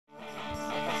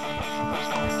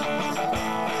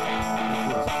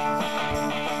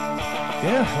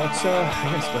Yeah,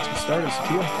 I guess let's get started.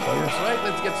 Satya, it's all yours. All right,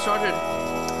 let's get started.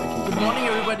 Good morning,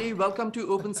 everybody. Welcome to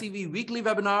OpenCV Weekly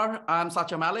webinar. I'm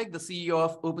Satya Malik, the CEO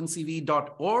of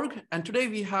OpenCV.org. And today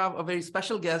we have a very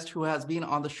special guest who has been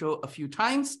on the show a few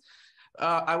times.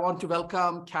 I want to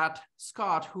welcome Katherine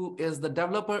Scott, who is the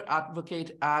developer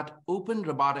advocate at Open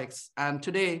Robotics. And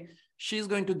today she's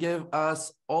going to give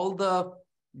us all the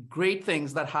great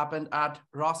things that happened at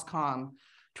ROSCon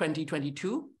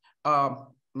 2022.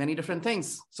 Many different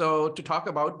things to talk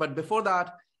about. But before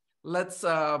that, let's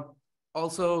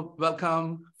also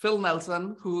welcome Phil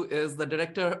Nelson, who is the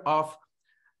director of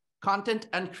content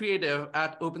and creative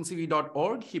at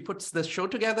OpenCV.org. He puts this show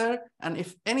together, and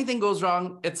if anything goes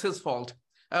wrong, it's his fault.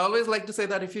 I always like to say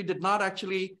that if you did not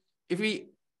actually, if you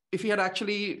had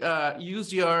actually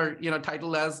used your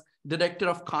title as director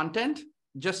of content,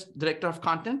 just director of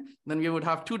content, then we would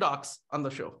have two docs on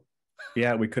the show.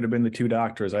 Yeah, we could have been the two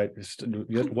doctors.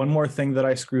 One more thing that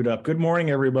I screwed up. Good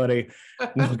morning, everybody.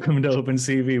 Welcome to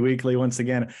OpenCV Weekly once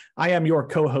again. I am your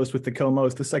co-host with the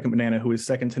co-most, the second banana who is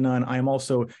second to none. I am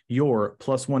also your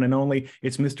plus one and only.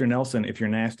 It's Mr. Nelson if you're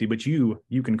nasty, but you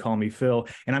can call me Phil.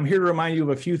 And I'm here to remind you of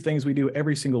a few things we do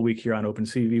every single week here on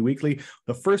OpenCV Weekly.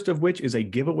 The first of which is a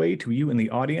giveaway to you in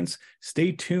the audience.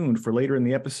 Stay tuned for later in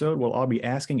the episode where I'll be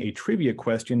asking a trivia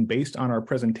question based on our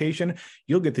presentation.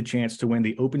 You'll get the chance to win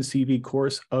the OpenCV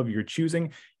course of your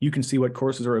choosing. You can see what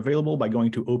courses are available by going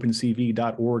to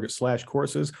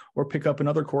opencv.org/courses or pick up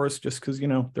another course just because,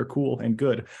 they're cool and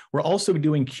good. We're also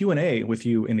doing Q&A with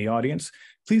you in the audience.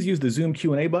 Please use the Zoom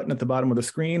Q&A button at the bottom of the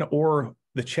screen or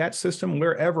the chat system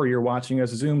wherever you're watching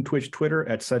us, Zoom, Twitch, Twitter,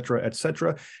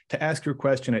 etc., to ask your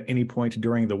question at any point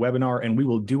during the webinar, and we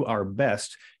will do our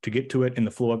best to get to it in the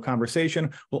flow of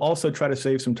conversation. We'll also try to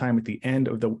save some time at the end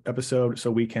of the episode so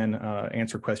we can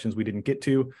answer questions we didn't get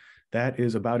to. That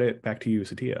is about it. Back to you,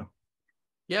 Satya.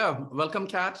 Yeah, welcome,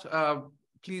 Kat.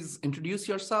 Please introduce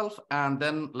yourself, and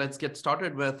then let's get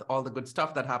started with all the good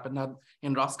stuff that happened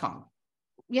in ROSCon.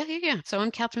 Yeah. So I'm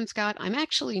Katherine Scott. I'm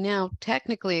actually now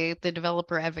technically the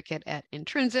developer advocate at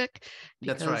Intrinsic,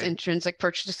 because That's right. Intrinsic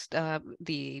purchased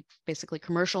the basically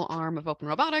commercial arm of Open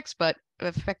Robotics, but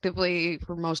effectively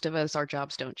for most of us, our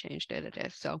jobs don't change day to day.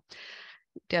 So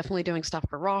definitely doing stuff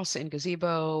for ROS and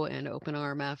Gazebo and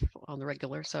OpenRMF on the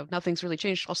regular. So nothing's really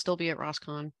changed. I'll still be at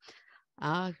ROSCon.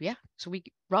 So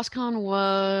ROSCon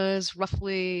was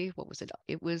roughly, what was it?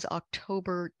 It was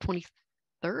October 23rd,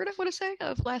 I want to say,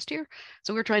 of last year.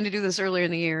 So we were trying to do this earlier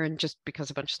in the year, and just because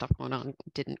a bunch of stuff going on,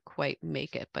 didn't quite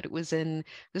make it. But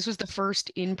this was the first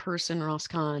in-person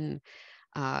ROSCon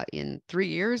in 3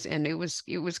 years, and it was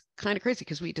kind of crazy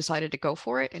because we decided to go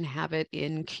for it and have it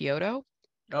in Kyoto.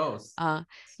 Oh,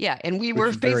 yeah, and we Which were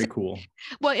is very cool.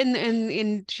 Well,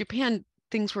 in Japan,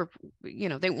 things were,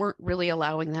 they weren't really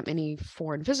allowing that many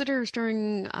foreign visitors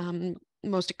during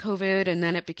most of COVID, and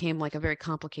then it became like a very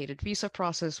complicated visa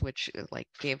process, which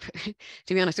gave,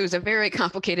 to be honest, it was a very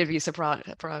complicated visa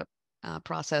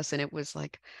process, and it was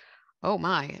like, oh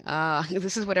my,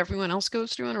 this is what everyone else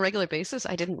goes through on a regular basis.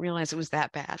 I didn't realize it was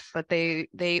that bad, but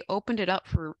they opened it up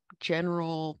for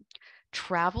general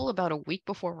travel about a week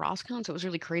before ROSCon, so it was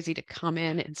really crazy to come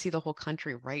in and see the whole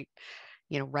country right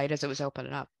as it was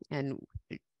opening up. And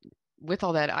with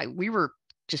all that, we were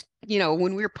just,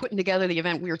 when we were putting together the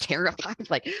event, we were terrified,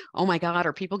 like, oh my God,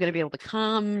 are people going to be able to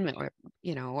come, or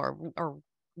are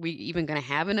we even going to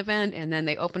have an event? And then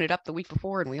they opened it up the week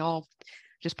before, and we all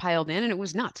just piled in, and it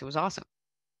was nuts. It was awesome.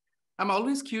 I'm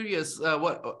always curious,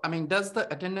 does the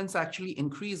attendance actually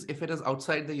increase if it is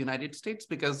outside the United States?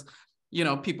 Because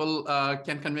people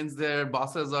can convince their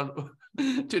bosses or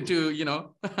to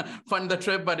fund the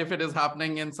trip, but if it is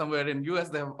happening in somewhere in US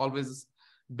they have always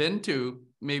been to,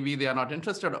 maybe they are not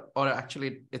interested, or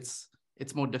actually it's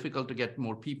more difficult to get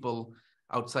more people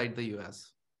outside the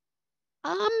US.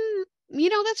 That's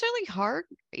really hard.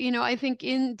 I think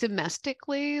in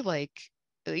domestically,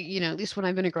 at least when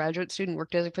I've been a graduate student,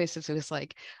 worked other places, it was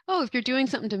like, oh, if you're doing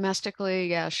something domestically,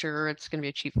 yeah, sure, it's going to be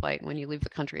a cheap flight. And when you leave the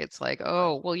country, it's like,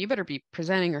 oh, well, you better be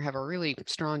presenting or have a really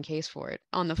strong case for it.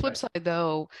 On the flip side,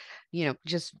 though,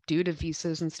 just due to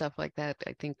visas and stuff like that,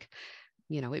 I think,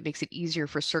 it makes it easier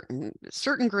for certain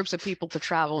groups of people to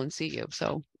travel and see you.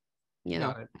 So,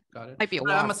 Got it. Might be a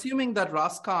I'm assuming that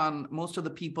ROSCon, most of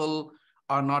the people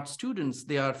are not students;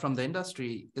 they are from the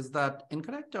industry. Is that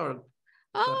incorrect, or?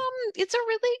 It's a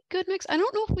really good mix. I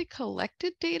don't know if we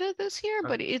collected data this year,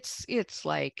 but it's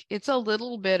a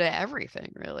little bit of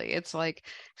everything, really. It's like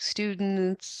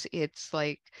students, it's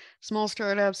like small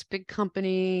startups, big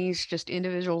companies, just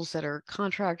individuals that are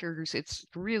contractors. It's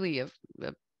really a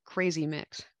crazy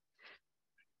mix.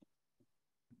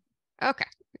 Okay.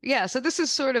 Yeah, so this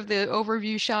is sort of the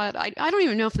overview shot. I don't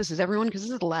even know if this is everyone because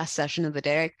this is the last session of the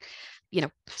day.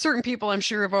 Certain people I'm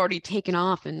sure have already taken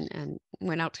off and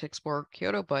went out to explore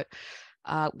Kyoto, but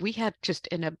we had just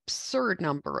an absurd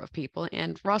number of people,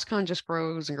 and ROSCon just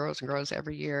grows and grows and grows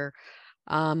every year.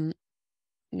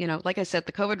 Like I said,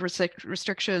 the COVID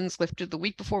restrictions lifted the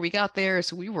week before we got there,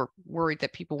 so we were worried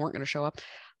that people weren't going to show up.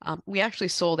 We actually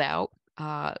sold out.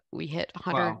 We hit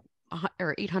 100 Wow.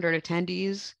 or 800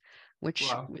 attendees, which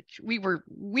Wow. we were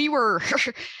we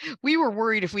were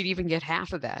worried if we'd even get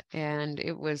half of that. And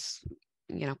it was,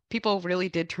 people really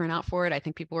did turn out for it. I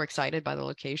think people were excited by the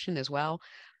location as well.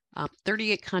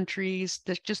 38 countries.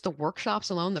 Just the workshops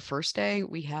alone, the first day,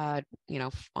 we had,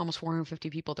 almost 450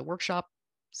 people at the workshops.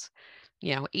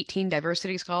 18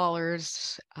 diversity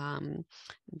scholars.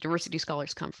 Diversity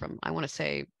scholars come from, I want to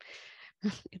say,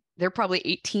 there are probably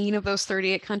 18 of those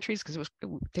 38 countries because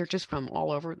they're just from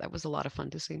all over. That was a lot of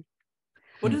fun to see.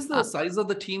 What is the size of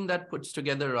the team that puts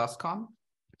together ROSCon?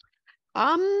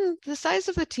 The size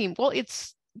of the team, well,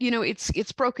 it's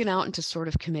broken out into sort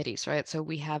of committees, right? So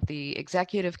we have the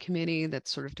executive committee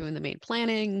that's sort of doing the main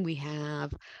planning. We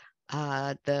have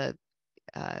the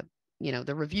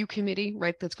review committee,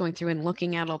 right, that's going through and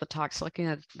looking at all the talks, looking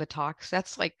at the talks.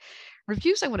 That's like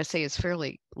reviews, I want to say, is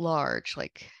fairly large,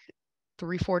 like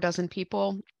 3-4 dozen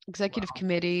people. Executive Wow.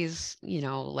 committees,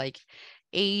 like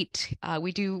 8.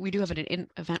 We do have an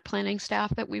event planning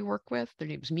staff that we work with. Their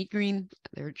name's Meet Green.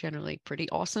 They're generally pretty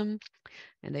awesome,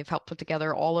 and they've helped put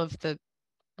together all of the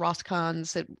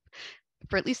ROSCons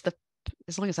for at least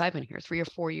as long as I've been here, 3 or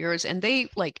 4 years. And they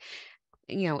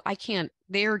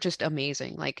they're just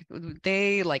amazing. Like when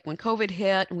COVID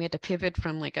hit and we had to pivot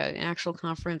from like an actual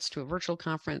conference to a virtual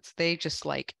conference, they just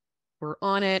were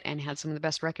on it and had some of the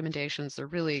best recommendations. They're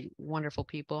really wonderful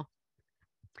people.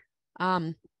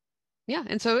 Yeah.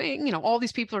 And so, all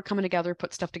these people are coming together,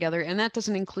 put stuff together. And that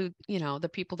doesn't include, the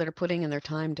people that are putting in their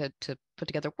time to put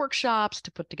together workshops,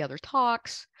 to put together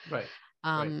talks. Right.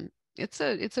 It's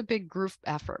a big group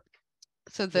effort.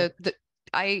 So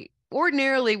I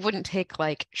ordinarily wouldn't take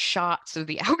shots of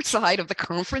the outside of the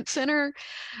conference center,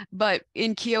 but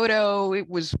in Kyoto,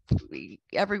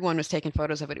 everyone was taking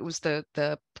photos of it. It was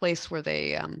the place where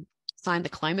they signed the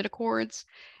climate accords.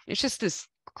 It's just this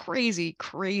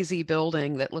crazy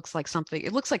building that looks like something.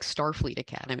 It looks like Starfleet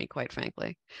Academy, quite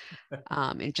frankly.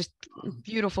 And just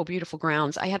beautiful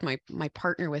grounds. I had my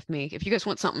partner with me. If you guys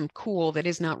want something cool that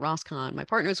is not ROSCon, my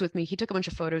partner was with me. He took a bunch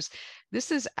of photos.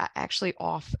 This is actually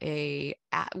off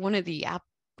one of the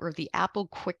Apple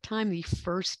QuickTime, the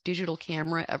first digital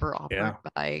camera ever offered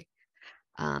by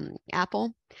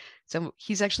Apple. So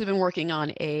he's actually been working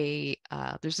on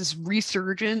there's this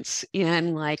resurgence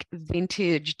in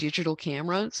vintage digital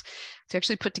cameras to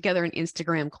actually put together an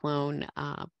Instagram clone,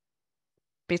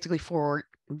 basically for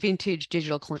vintage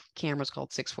digital cameras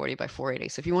called 640 by 480.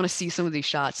 So if you want to see some of these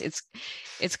shots,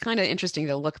 it's kind of interesting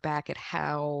to look back at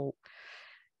how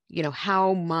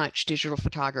much digital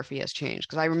photography has changed.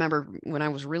 Because I remember when I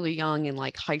was really young in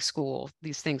high school,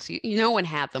 these things, no one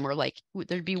had them, or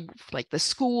there'd be the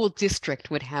school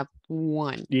district would have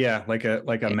one. Yeah, like a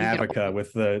Mavica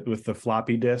with the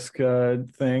floppy disk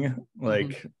thing.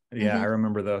 I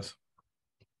remember those.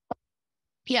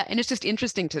 Yeah, and it's just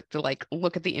interesting to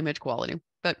look at the image quality.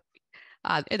 But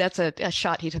that's a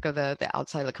shot he took of the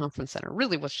outside of the conference center.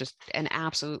 Really was just an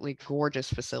absolutely gorgeous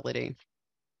facility.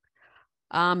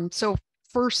 So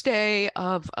first day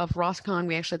of ROSCon,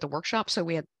 we actually had the workshop. So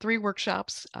we had 3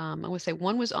 workshops. I would say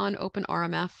one was on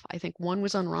OpenRMF. I think one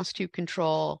was on ROS2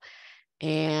 control.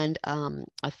 And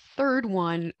a third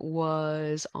one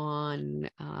was on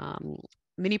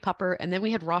Mini Pupper. And then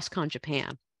we had ROSCon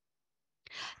Japan.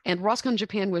 And ROSCon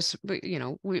Japan was,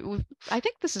 I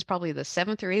think this is probably the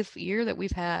 7th or 8th year that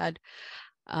we've had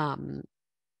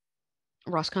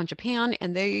ROSCon Japan,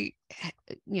 and they,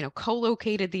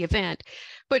 co-located the event.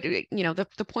 But,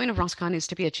 the point of ROSCon is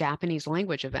to be a Japanese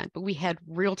language event, but we had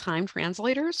real-time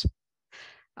translators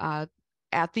at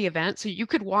the event. So you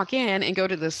could walk in and go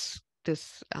to this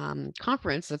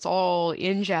conference that's all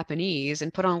in Japanese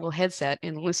and put on a little headset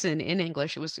and listen in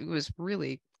English. It was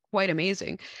really quite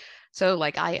amazing. So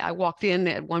I walked in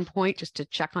at one point just to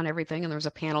check on everything, and there was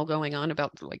a panel going on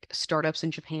about startups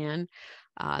in Japan.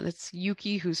 That's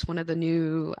Yuki, who's one of the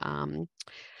new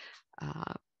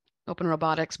Open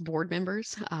Robotics board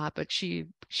members, but she's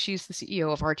the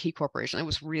CEO of RT Corporation. It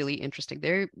was really interesting.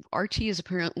 RT is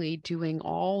apparently doing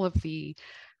all of the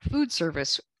food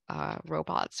service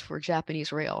robots for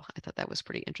Japanese rail. I thought that was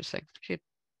pretty interesting. She had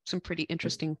some pretty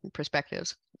interesting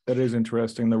perspectives. That is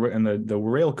interesting. The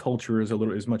rail culture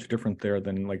is much different there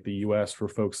than like the US for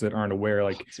folks that aren't aware.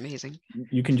 Like, it's amazing.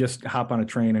 You can just hop on a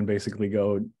train and basically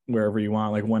go wherever you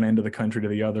want, like one end of the country to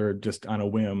the other, just on a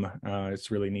whim.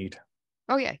 It's really neat.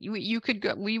 Oh yeah, you could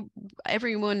go.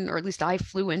 Everyone, or at least I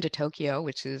flew into Tokyo,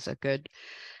 which is a good,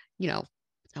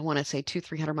 I want to say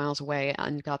 200-300 miles away,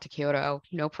 and got to Kyoto.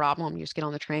 No problem. You just get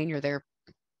on the train. You're there.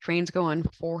 Train's going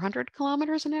 400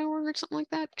 kilometers an hour or something like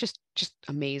that. Just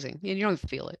amazing. And you don't even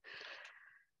feel it.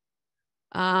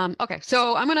 Okay,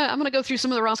 so I'm gonna go through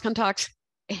some of the ROSCon talks,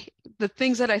 the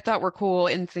things that I thought were cool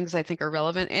and things I think are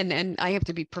relevant. And I have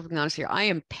to be perfectly honest here. I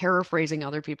am paraphrasing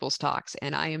other people's talks,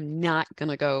 and I am not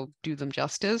gonna go do them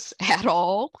justice at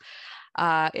all.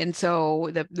 And so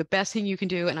the best thing you can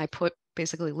do, and I put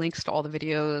basically links to all the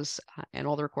videos and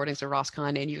all the recordings of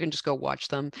ROSCon, and you can just go watch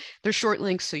them. They're short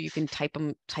links, so you can type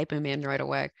them in right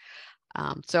away.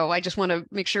 So I just want to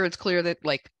make sure it's clear that,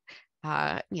 like,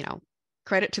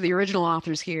 credit to the original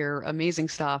authors here, amazing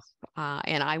stuff.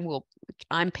 And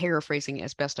I'm paraphrasing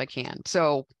as best I can.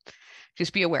 So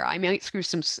just be aware, I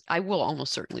will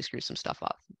almost certainly screw some stuff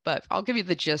up, but I'll give you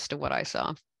the gist of what I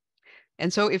saw.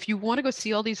 And so if you want to go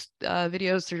see all these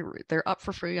videos, they're up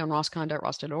for free on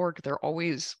roscon.ros.org. They're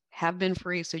always have been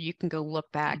free, so you can go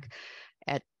look back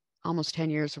at almost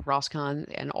 10 years of ROSCon,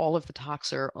 and all of the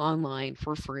talks are online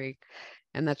for free.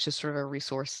 And that's just sort of a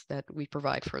resource that we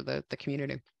provide for the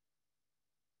community.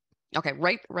 Okay,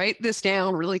 write this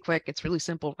down really quick. It's really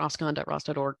simple,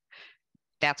 roscon.ros.org.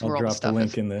 That's where all the stuff is. I'll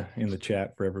drop the link in the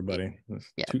chat for everybody.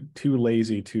 Yeah. Too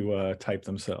lazy to type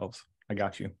themselves. I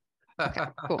got you. Okay,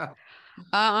 cool.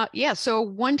 Yeah, so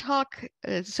one talk,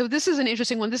 so this is an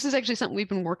interesting one. This is actually something we've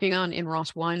been working on in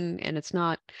ROS1, and it's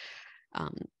not,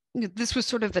 this was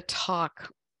sort of the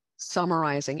talk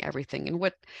summarizing everything. And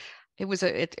what it was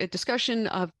a discussion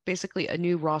of basically a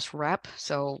new ROS rep.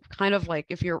 So kind of like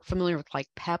if you're familiar with like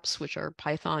PEPs, which are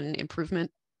Python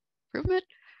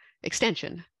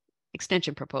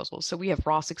extension proposals. So we have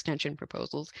ROS extension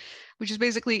proposals, which is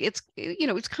basically, it's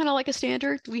kind of like a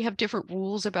standard. We have different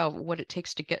rules about what it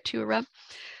takes to get to a rep.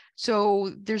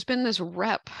 So there's been this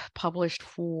rep published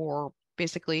for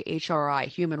basically HRI,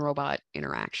 human robot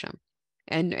interaction.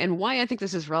 And why I think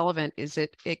this is relevant is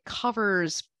it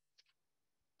covers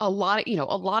a lot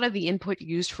of the input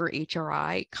used for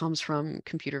HRI comes from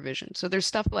computer vision. So there's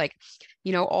stuff like,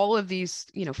 all of these,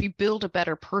 if you build a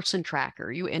better person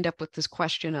tracker, you end up with this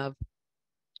question of,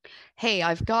 hey,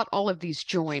 I've got all of these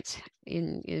joints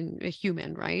in a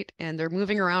human, right? And they're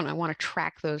moving around. I want to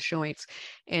track those joints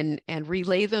and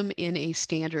relay them in a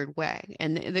standard way.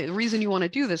 And the reason you want to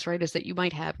do this, right, is that you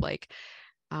might have like,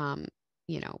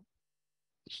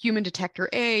 human detector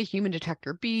A, human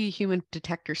detector B, human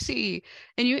detector C,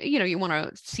 and you want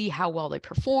to see how well they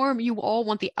perform. You all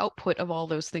want the output of all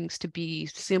those things to be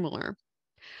similar.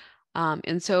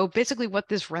 And so basically what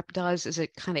this rep does is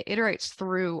it kind of iterates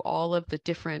through all of the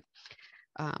different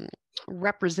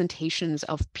representations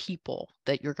of people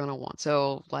that you're going to want.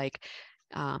 So like,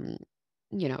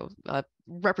 a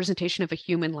representation of a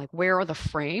human, like where are the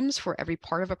frames for every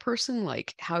part of a person?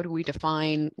 Like how do we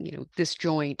define, this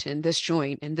joint and this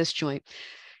joint and this joint?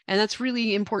 And that's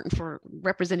really important for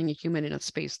representing a human in a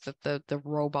space that the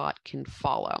robot can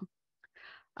follow.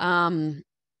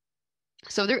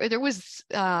 So there was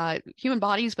human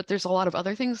bodies, but there's a lot of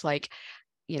other things like,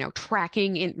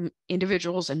 tracking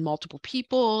individuals and multiple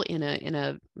people in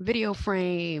a video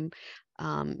frame,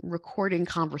 recording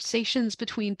conversations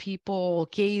between people,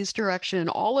 gaze direction,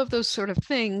 all of those sort of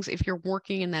things. If you're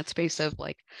working in that space of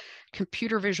like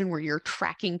computer vision where you're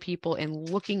tracking people and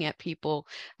looking at people,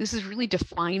 this is really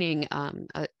defining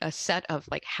a set of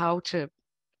like how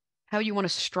you want to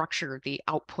structure the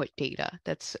output data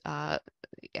that's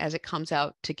as it comes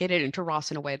out to get it into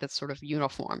ROS in a way that's sort of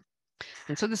uniform.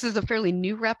 And so this is a fairly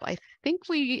new rep. I think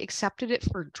we accepted it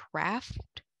for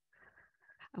draft,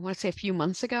 I want to say a few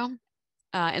months ago.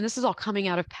 And this is all coming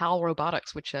out of PAL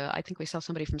Robotics, which I think we saw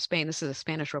somebody from Spain. This is a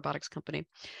Spanish robotics company.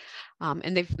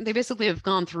 And they basically have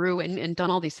gone through and done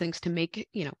all these things to make,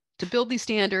 to build these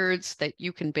standards that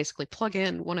you can basically plug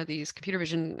in one of these computer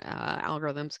vision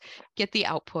algorithms, get the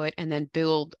output, and then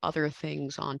build other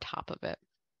things on top of it.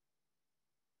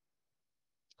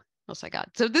 What else I got?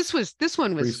 So this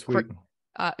one was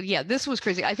yeah, this was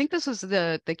crazy. I think this was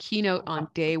the keynote on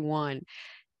day one.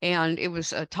 And it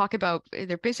was a talk about,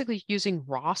 they're basically using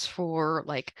ROS for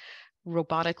like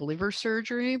robotic liver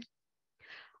surgery.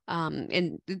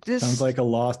 And this sounds like a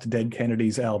lost Dead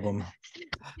Kennedys album.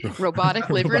 Robotic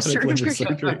liver surgery.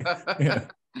 Yeah.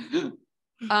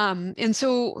 And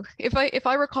so if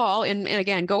I recall, and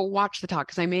again, go watch the talk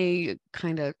because I may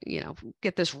kind of,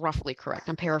 get this roughly correct.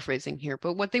 I'm paraphrasing here,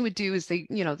 but what they would do is they,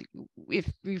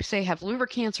 if you say have liver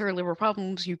cancer, liver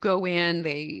problems, you go in,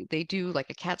 they do like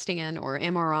a CAT scan or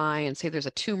MRI and say there's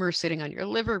a tumor sitting on your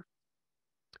liver.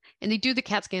 And they do the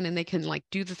CAT scan and they can like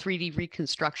do the 3D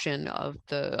reconstruction of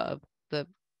the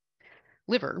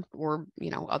liver or,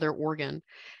 other organ.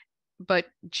 But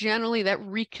generally that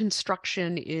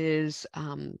reconstruction is,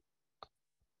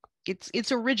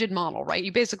 it's a rigid model, right?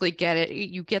 You basically get it.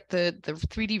 You get the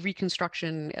 3D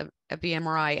reconstruction of the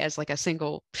MRI as like a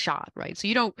single shot, right? So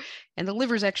you don't, and the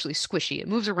liver is actually squishy. It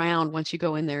moves around once you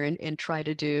go in there and try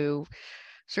to do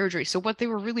surgery. So what they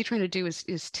were really trying to do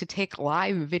is to take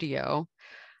live video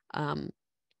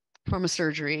from a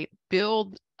surgery,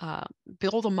 build a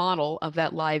model of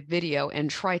that live video and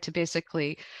try to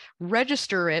basically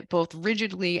register it both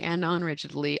rigidly and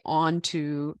non-rigidly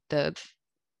onto the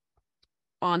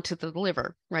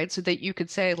liver, right? So that you could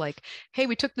say like, hey,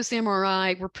 we took this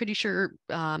MRI, we're pretty sure,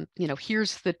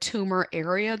 here's the tumor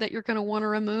area that you're going to want to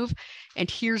remove.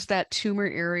 And here's that tumor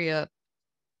area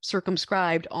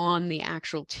circumscribed on the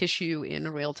actual tissue in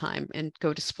real time and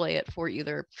go display it for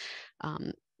either,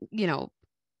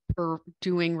 for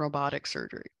doing robotic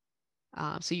surgery.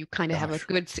 So you kind of have a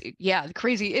good,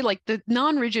 crazy, like the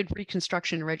non-rigid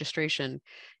reconstruction registration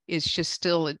is just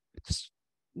still,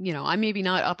 I'm maybe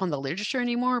not up on the literature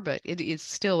anymore, but it is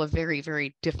still a very,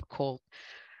 very difficult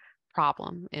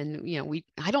problem. And,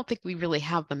 I don't think we really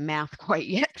have the math quite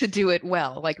yet to do it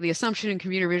well. Like the assumption in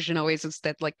computer vision always is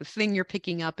that like the thing you're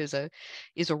picking up is a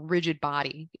rigid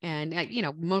body. And,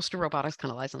 most of robotics kind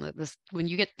of lies on this. When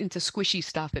you get into squishy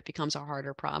stuff, it becomes a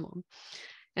harder problem.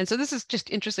 And so this is just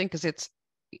interesting because it's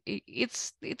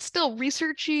still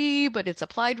researchy, but it's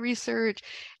applied research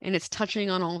and it's touching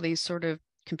on all these sort of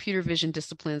computer vision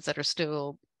disciplines that are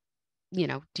still,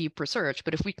 deep research.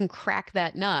 But if we can crack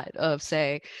that nut of,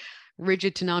 say,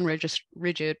 rigid to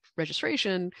non-rigid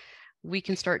registration, we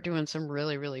can start doing some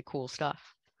really, really cool stuff.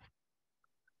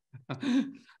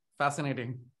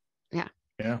 Fascinating. Yeah.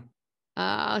 Yeah.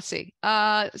 Let's see.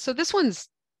 So this one's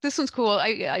cool.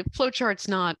 I flowchart's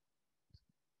not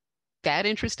that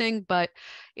interesting, but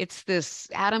it's this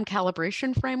atom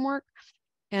calibration framework.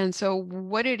 And so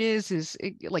what it is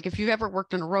like if you've ever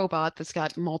worked on a robot that's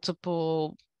got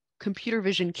multiple computer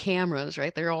vision cameras,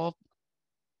 right? They're all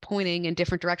pointing in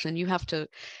different directions. You have to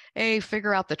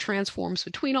figure out the transforms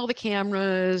between all the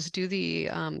cameras, do the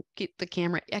get the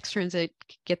camera extrinsic,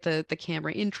 get the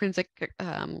camera intrinsic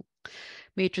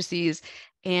matrices,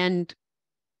 and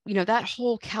that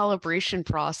whole calibration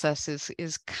process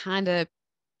is kind of,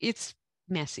 it's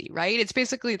messy, right? It's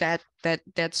basically that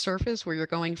surface where you're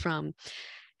going from,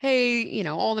 hey,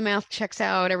 all the math checks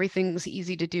out, everything's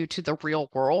easy to do, to the real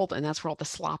world. And that's where all the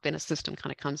slop in a system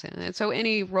kind of comes in. And so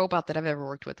any robot that I've ever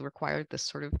worked with required this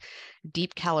sort of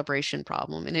deep calibration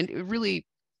problem. And it really,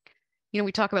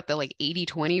 we talk about the like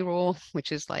 80-20 rule,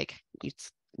 which is like,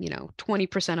 it's,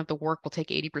 20% of the work will take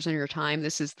 80% of your time.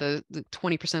 This is the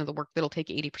 20% of the work that'll take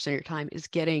 80% of your time is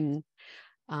getting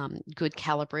good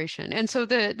calibration. And so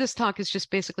this talk is just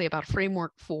basically about a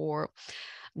framework for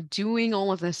doing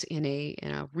all of this in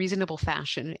a reasonable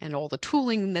fashion and all the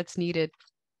tooling that's needed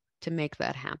to make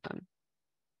that happen.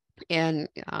 And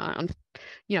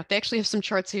they actually have some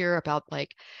charts here about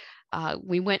like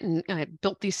we went and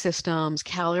built these systems,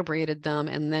 calibrated them,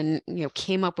 and then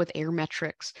came up with error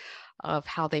metrics of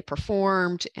how they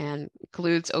performed, and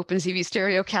includes OpenCV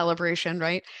stereo calibration,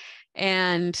 right?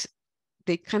 And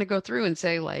they kind of go through and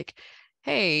say like,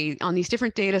 hey, on these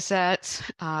different data sets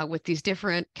with these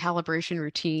different calibration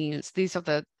routines, these are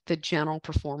the general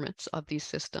performance of these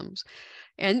systems.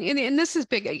 And this is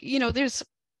big. There's,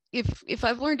 if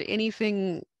I've learned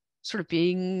anything sort of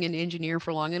being an engineer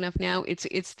for long enough now,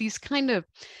 it's these kind of,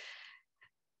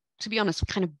 to be honest,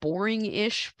 kind of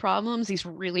boring-ish problems, these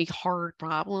really hard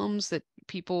problems that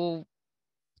people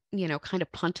kind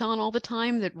of punt on all the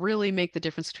time, that really make the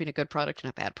difference between a good product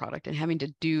and a bad product, and having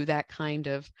to do that kind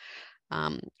of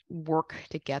work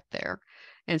to get there.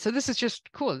 And so this is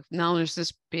just cool. Now there's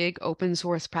this big open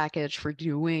source package for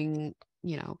doing,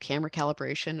 camera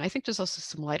calibration. I think there's also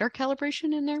some LiDAR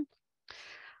calibration in there.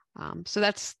 So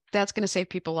that's going to save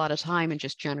people a lot of time and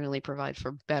just generally provide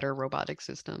for better robotic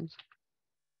systems.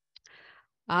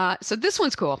 So this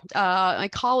one's cool. My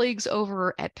colleagues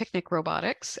over at Picnic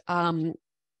Robotics,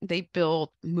 they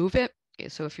build Move It.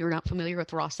 So if you're not familiar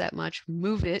with ROS that much,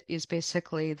 Move It is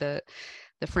basically the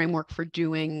framework for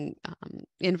doing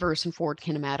inverse and forward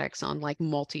kinematics on like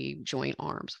multi-joint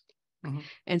arms. Mm-hmm.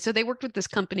 And so they worked with this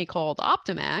company called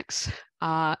Optimax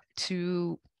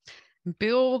to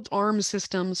build ARM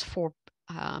systems for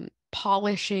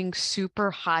polishing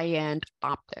super high-end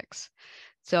optics.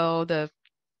 So the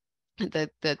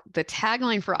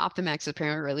tagline for Optimax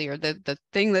apparently, or the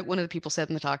thing that one of the people said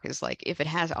in the talk is like, if it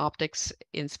has optics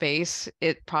in space,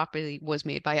 it probably was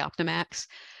made by Optimax.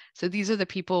 So these are the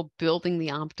people building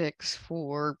the optics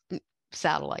for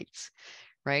satellites,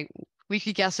 right? We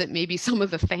could guess at maybe some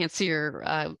of the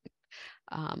fancier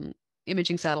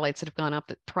imaging satellites that have gone up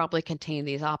that probably contain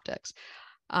these optics.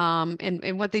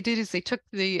 And what they did is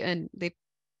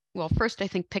well, first I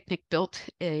think Picnic built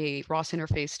a ROS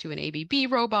interface to an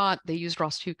ABB robot. They used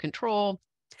ROS2 control,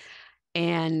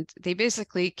 and they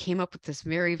basically came up with this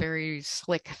very, very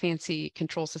slick, fancy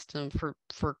control system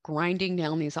for grinding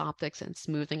down these optics and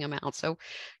smoothing them out. So,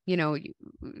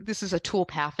 this is a tool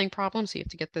pathing problem. So you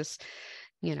have to get this,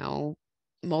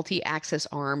 multi-axis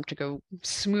arm to go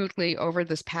smoothly over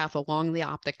this path along the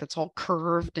optic that's all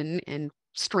curved and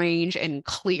strange and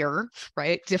clear,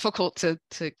 right? Difficult to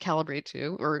calibrate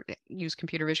to or use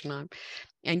computer vision on,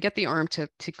 and get the arm to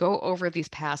go over these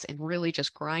paths and really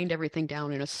just grind everything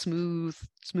down in a smooth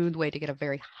way to get a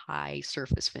very high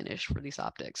surface finish for these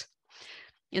optics.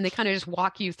 And they kind of just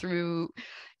walk you through,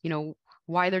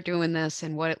 why they're doing this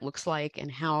and what it looks like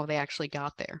and how they actually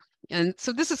got there. And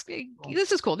so this is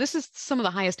cool. This is some of the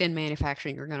highest end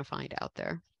manufacturing you're going to find out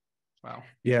there. Wow.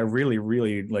 Yeah, really,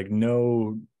 really, like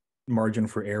no margin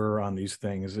for error on these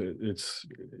things. It's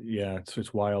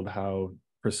wild how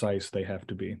precise they have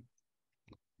to be.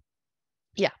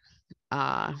 Yeah.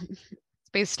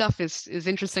 Space stuff is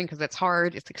interesting because it's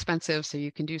hard, it's expensive, so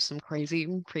you can do some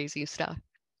crazy stuff.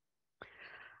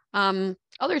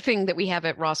 Other thing that we have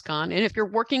at ROSCon, and if you're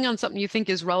working on something you think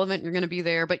is relevant, you're going to be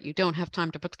there, but you don't have time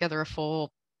to put together a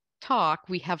full talk,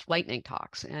 we have lightning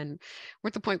talks. And we're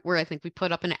at the point where I think we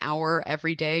put up an hour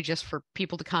every day just for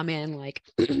people to come in like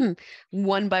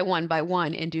one by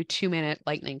one and do 2-minute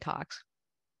lightning talks.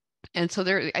 And so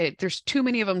there's too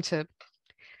many of them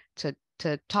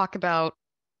to talk about,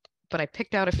 but I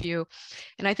picked out a few.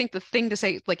 And I think the thing to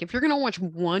say, like, if you're going to watch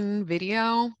one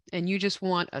video and you just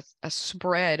want a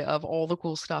spread of all the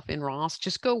cool stuff in ROS,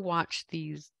 just go watch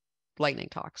these lightning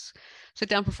talks. Sit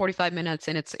down for 45 minutes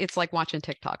and it's like watching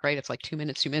TikTok, right? It's like 2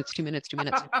 minutes, 2 minutes, 2 minutes, 2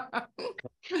 minutes.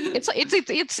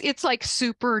 It's like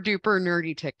super duper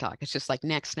nerdy TikTok. It's just like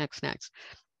next.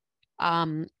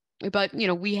 But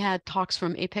we had talks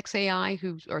from Apex AI,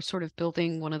 who are sort of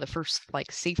building one of the first like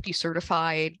safety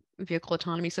certified vehicle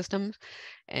autonomy systems,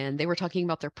 and they were talking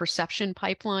about their perception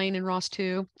pipeline in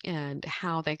ROS2 and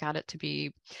how they got it to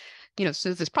be,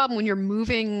 so this problem when you're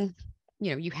moving,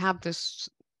 you have this,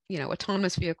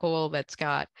 autonomous vehicle that's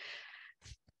got,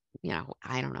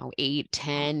 I don't know, 8,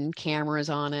 10 cameras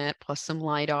on it, plus some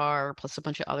LiDAR, plus a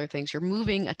bunch of other things. You're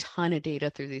moving a ton of data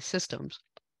through these systems.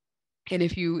 And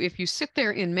if you sit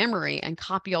there in memory and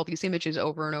copy all these images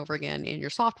over and over again in your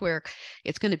software,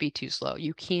 it's going to be too slow.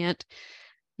 You can't,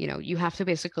 you have to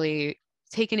basically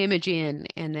take an image in,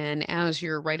 and then as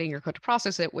you're writing your code to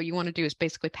process it, what you want to do is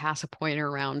basically pass a pointer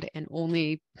around and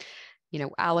only,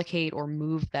 allocate or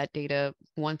move that data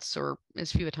once or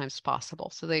as few times as possible.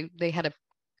 So they had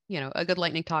a good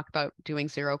lightning talk about doing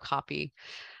zero copy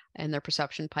and their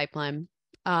perception pipeline.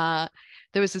 There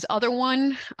was this other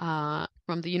one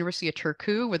from the University of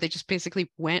Turku where they just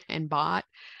basically went and bought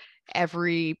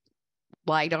every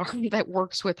LiDAR that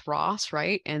works with ROS,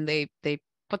 right? And they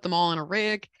put them all in a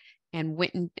rig and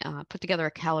went and put together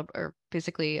a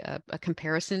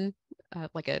comparison,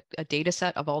 like a data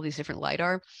set of all these different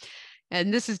LiDAR.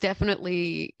 And this is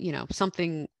definitely,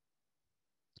 something,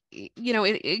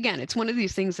 again, it's one of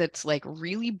these things that's like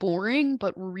really boring,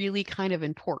 but really kind of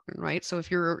important, right? So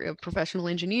if you're a professional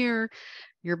engineer,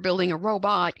 you're building a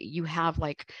robot, you have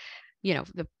like,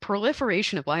 the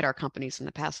proliferation of LiDAR companies in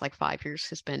the past like 5 years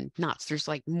has been nuts. There's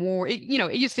like more, it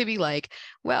used to be like,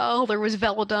 well, there was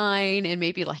Velodyne and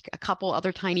maybe like a couple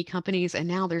other tiny companies. And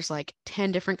now there's like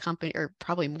 10 different companies, or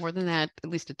probably more than that, at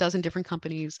least a dozen different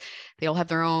companies. They all have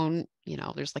their own,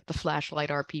 there's like the flash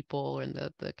LiDAR people and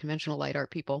the conventional LiDAR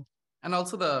people. And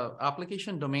also the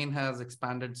application domain has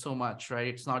expanded so much, right?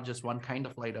 It's not just one kind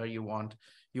of LiDAR you want.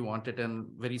 You want it in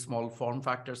very small form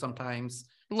factor sometimes.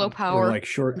 Low power. Or like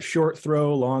short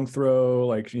throw, long throw,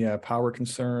 like, power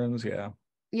concerns. Yeah.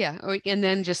 Yeah. And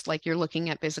then just like you're looking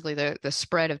at basically the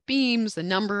spread of beams, the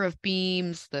number of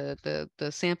beams, the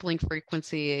sampling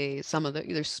frequency,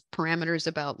 there's parameters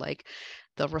about like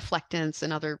the reflectance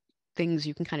and other things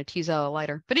you can kind of tease out of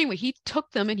LiDAR. But anyway, he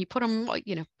took them and he put them,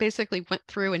 basically went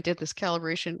through and did this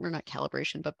calibration, or not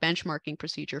calibration, but benchmarking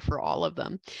procedure for all of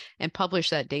them and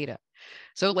published that data.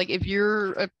 So like if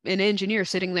you're an engineer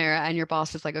sitting there and your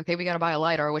boss is like, okay, we got to buy a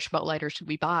LiDAR, which LiDAR should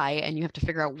we buy? And you have to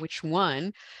figure out which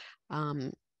one.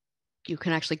 You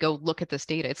can actually go look at this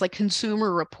data. It's like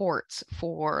consumer reports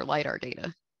for LiDAR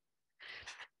data.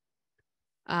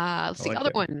 Let's see,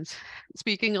 other ones.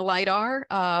 Speaking of LiDAR,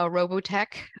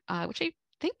 Robotech, which I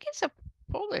think is a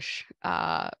Polish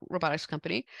robotics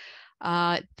company.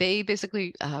 They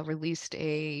basically released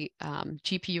a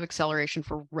GPU acceleration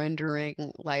for rendering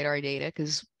LiDAR data,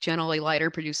 because generally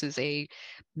LiDAR produces a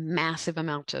massive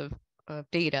amount of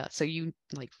data. So you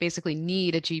like basically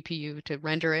need a GPU to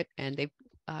render it, and they've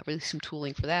released some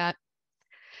tooling for that.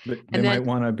 They might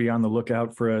want to be on the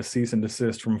lookout for a cease and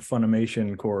desist from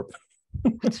Funimation Corp.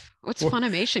 What's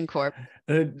Funimation Corp?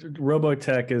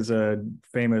 Robotech is a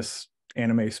famous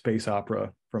anime space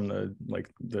opera from the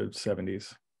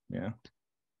 70s. Yeah.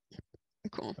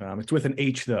 Cool. It's with an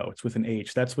H though. It's with an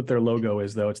H. That's what their logo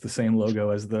is though. It's the same logo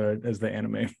as the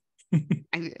anime.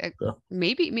 So.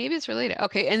 Maybe it's related.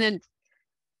 Okay, and then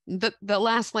the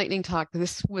last lightning talk.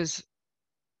 This was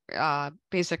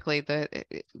basically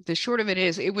the short of it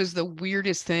is it was the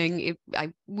weirdest thing.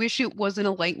 I wish it wasn't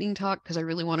a lightning talk because I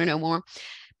really want to know more.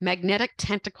 Magnetic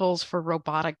tentacles for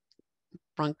robotic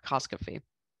bronchoscopy.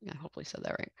 Yeah, hopefully said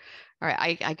that right. All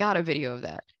right, I got a video of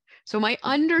that. So my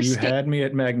understanding, you had me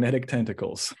at magnetic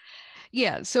tentacles.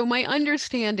 Yeah. So my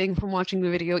understanding from watching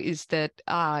the video is that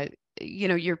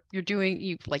you're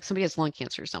doing like somebody has lung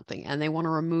cancer or something, and they want to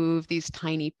remove these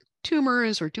tiny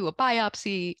tumors or do a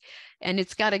biopsy, and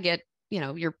it's got to get,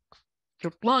 your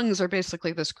lungs are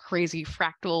basically this crazy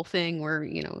fractal thing where,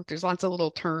 there's lots of little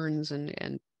turns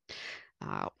and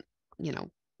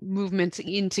movements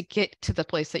in to get to the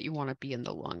place that you want to be in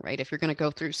the lung, right? If you're going to go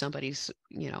through somebody's,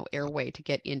 airway to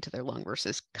get into their lung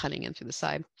versus cutting in through the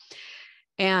side.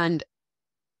 And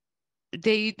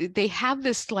they have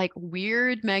this like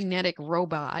weird magnetic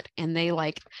robot, and they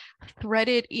like thread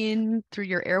it in through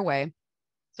your airway.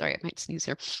 Sorry, I might sneeze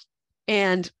here.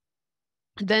 And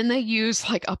then they use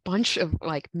like a bunch of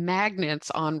like magnets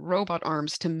on robot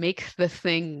arms to make the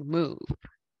thing move.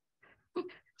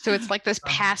 So it's like this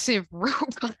passive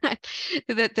robot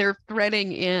that they're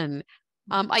threading in.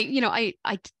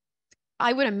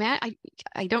 I would imagine,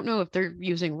 I don't know if they're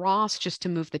using ROS just to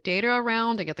move the data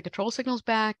around and get the control signals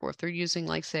back, or if they're using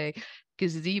like say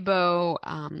Gazebo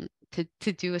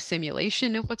to do a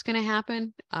simulation of what's going to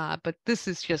happen. But this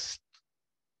is just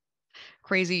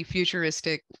crazy,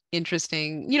 futuristic,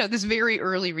 interesting, this very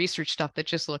early research stuff that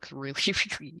just looks really,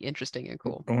 really interesting and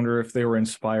cool. I wonder if they were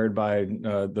inspired by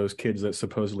those kids that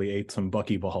supposedly ate some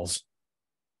buckyballs.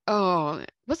 Oh,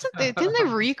 didn't they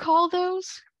recall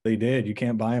those? They did. You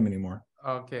can't buy them anymore.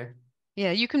 Okay.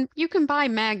 Yeah, you can buy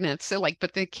magnets, so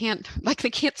but they can't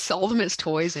sell them as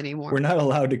toys anymore. We're not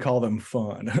allowed to call them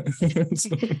fun.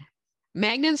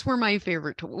 Magnets were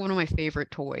one of my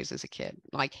favorite toys as a kid.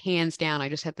 Like hands down, I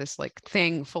just had this like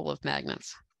thing full of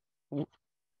magnets.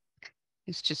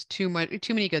 It's just too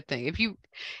many good things. If you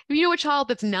know a child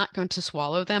that's not going to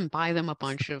swallow them, buy them a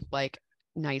bunch of like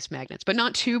nice magnets, but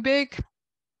not too big.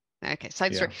 Okay,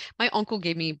 side story. My uncle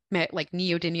gave me like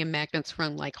neodymium magnets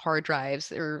from like hard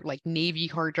drives, or like Navy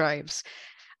hard drives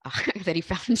that he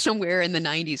found somewhere in the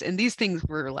 90s. And these things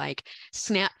were like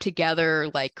snapped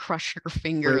together, like crush your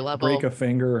finger level. Break a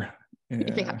finger.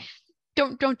 Yeah.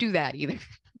 Don't do that either.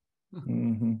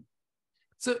 Mm-hmm.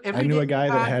 So I knew a guy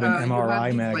that had an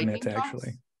MRI magnet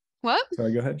actually. What?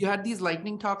 Sorry, go ahead. You had these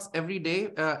lightning talks every day,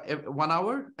 1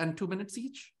 hour and 2 minutes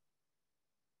each?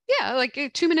 Yeah, like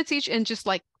 2 minutes each, and just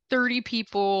like 30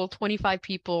 people, 25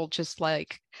 people, just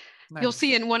like nice. You'll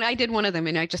see. And when I did one of them,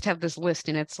 and I just have this list,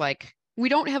 and it's like, we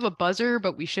don't have a buzzer,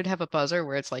 but we should have a buzzer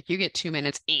where it's like, you get 2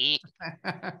 minutes.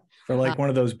 For like one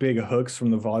of those big hooks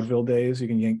from the vaudeville days you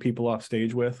can yank people off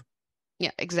stage with.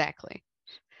 Yeah, exactly.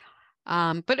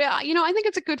 But I think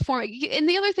it's a good form. And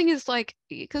the other thing is like,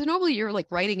 because normally you're like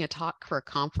writing a talk for a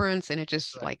conference, and it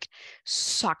just like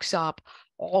sucks up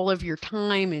all of your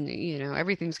time, and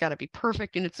everything's got to be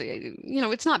perfect, and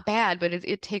it's not bad, but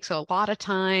it takes a lot of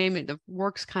time, and the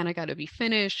work's kind of got to be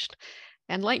finished.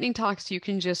 And lightning talks, you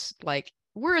can just like,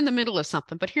 we're in the middle of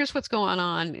something, but here's what's going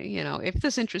on. If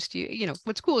this interests you,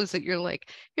 what's cool is that you're like,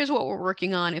 here's what we're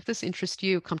working on. If this interests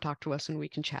you, come talk to us and we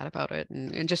can chat about it.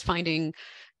 And just finding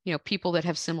people that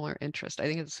have similar interest.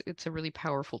 I think it's a really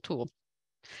powerful tool.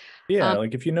 Yeah,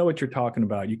 like if you know what you're talking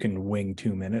about, you can wing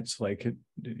 2 minutes. Like,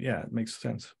 it makes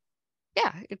sense.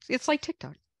 Yeah, it's like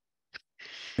TikTok.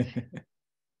 Yeah,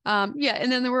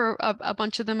 and then there were a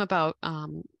bunch of them about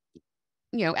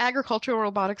agricultural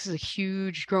robotics is a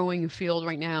huge growing field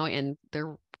right now, and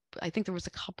they're I think there was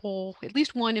a couple, at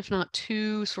least one, if not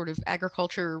two, sort of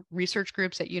agriculture research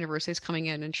groups at universities coming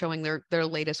in and showing their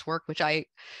latest work, which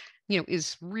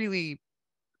is really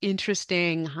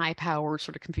interesting, high power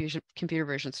sort of computer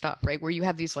vision stuff, right? Where you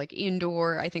have these like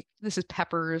indoor, I think this is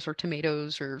peppers or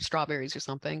tomatoes or strawberries or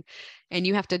something, and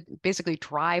you have to basically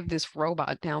drive this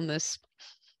robot down this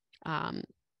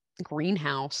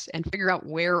greenhouse and figure out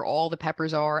where all the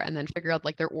peppers are, and then figure out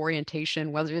like their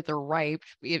orientation, whether they're ripe,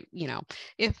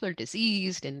 if they're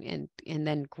diseased, and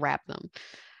then grab them.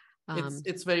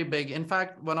 It's very big. In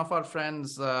fact, one of our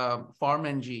friends,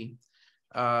 FarmNG,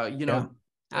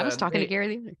 I was talking to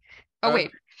Gary the other. Oh wait,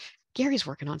 Gary's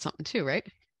working on something too, right?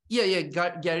 Yeah.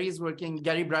 Gary's working.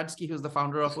 Gary Bradsky, who's the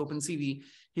founder of OpenCV,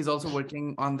 he's also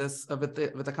working on this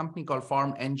with a company called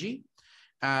FarmNG,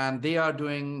 and they are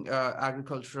doing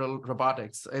agricultural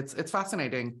robotics. It's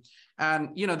fascinating, and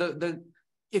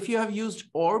if you have used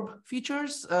orb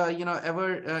features,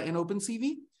 ever in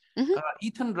OpenCV,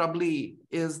 Ethan Rubley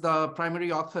is the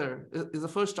primary author, is the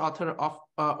first author of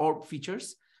orb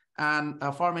features. And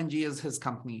FarmNG is his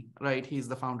company, right? He's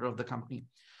the founder of the company.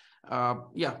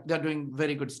 They're doing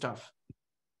very good stuff.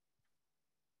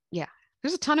 Yeah,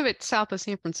 there's a ton of it south of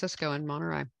San Francisco in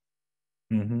Monterey.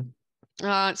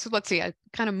 So let's see, I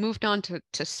kind of moved on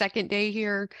to second day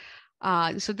here.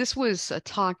 So this was a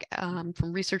talk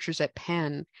from researchers at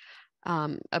Penn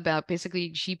about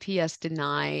basically GPS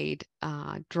denied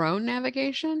drone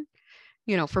navigation.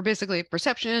 For basically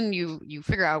perception, you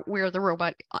figure out where the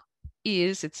robot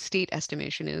is, its state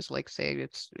estimation is, like say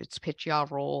its pitch, yaw,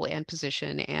 roll, and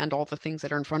position, and all the things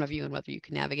that are in front of you and whether you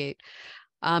can navigate.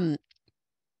 And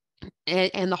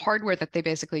the hardware that they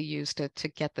basically use to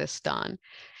get this done.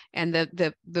 And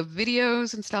the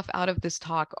videos and stuff out of this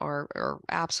talk are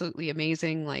absolutely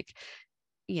amazing. Like,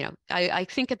 I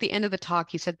think at the end of the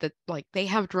talk, he said that like they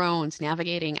have drones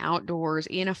navigating outdoors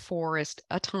in a forest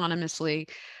autonomously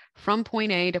from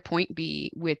point A to point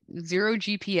B with zero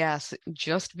GPS,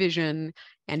 just vision,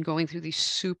 and going through these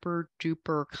super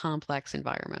duper complex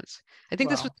environments. I think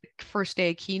this was the first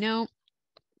day keynote.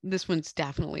 This one's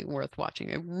definitely worth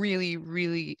watching. A really,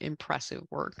 really impressive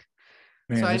work.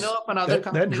 Man, so I know of another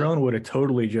company. That drone would have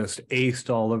totally just aced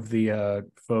all of the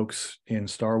folks in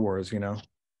Star Wars, The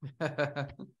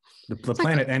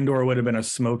planet Endor would have been a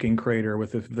smoking crater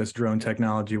if this drone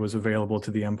technology was available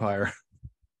to the Empire.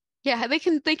 Yeah, they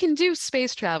can do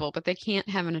space travel, but they can't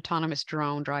have an autonomous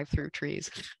drone drive through trees.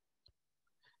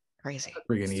 Crazy.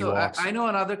 So I know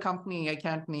another company, I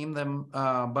can't name them,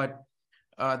 but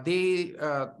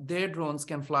their drones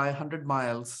can fly 100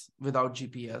 miles without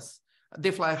GPS.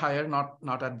 They fly higher,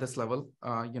 not at this level,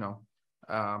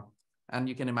 and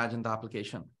you can imagine the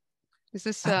application. Is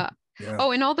this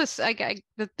Oh, and all this,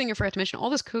 the thing I forgot to mention, all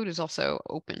this code is also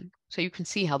open, so you can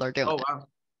see how they're doing. Oh, wow.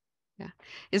 Yeah.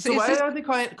 So why are they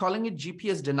calling it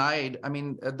GPS denied? I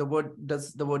mean,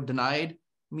 does the word denied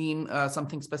mean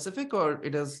something specific, or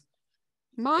it is?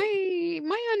 My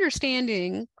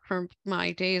understanding from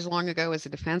my days long ago as a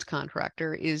defense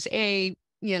contractor is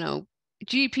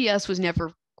GPS was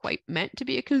never quite meant to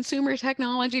be a consumer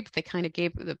technology, but they kind of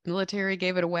the military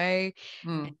gave it away,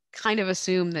 and kind of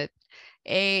assumed that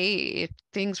if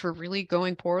things were really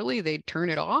going poorly, they'd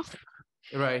turn it off.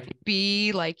 Right.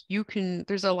 B, like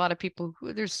there's a lot of people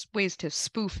there's ways to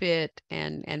spoof it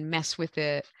and mess with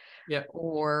it. Yeah.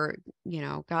 Or,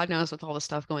 God knows with all the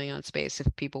stuff going on in space, if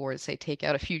people were to say, take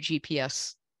out a few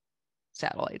GPS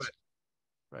satellites.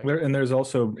 Right. And there's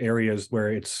also areas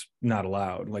where it's not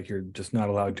allowed, like you're just not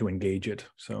allowed to engage it.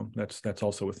 So that's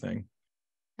also a thing.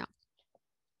 Yeah.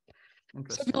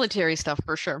 So military stuff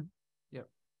for sure. Yeah.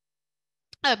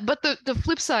 But the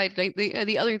flip side,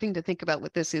 the other thing to think about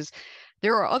with this is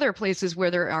there are other places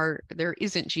where there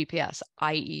isn't GPS,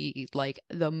 i.e. like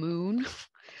the moon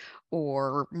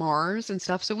or Mars and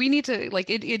stuff. So we need to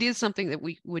it is something that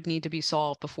we would need to be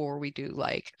solved before we do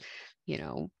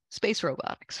space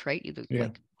robotics, right? Yeah.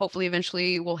 Like hopefully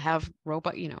eventually we'll have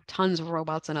tons of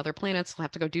robots on other planets. They'll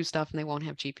have to go do stuff and they won't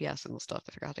have GPS and they'll still have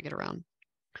to figure out how to get around.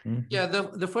 Mm-hmm. Yeah,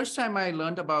 the first time I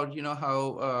learned about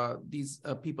how these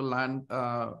people land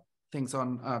things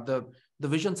on the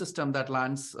vision system that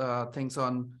lands things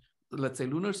on, let's say,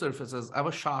 lunar surfaces, I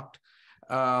was shocked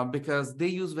because they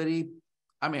use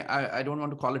I don't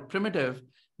want to call it primitive,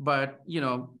 but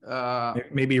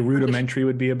maybe rudimentary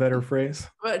would be a better phrase.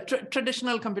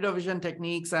 Traditional computer vision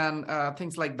techniques and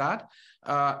things like that,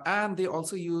 and they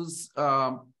also use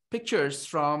pictures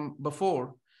from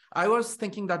before. I was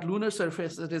thinking that lunar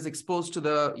surface is exposed to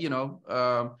the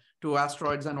to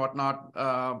asteroids and whatnot,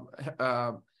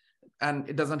 and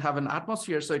it doesn't have an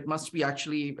atmosphere, so it must be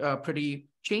actually pretty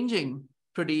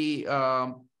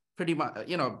pretty much,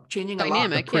 changing a lot.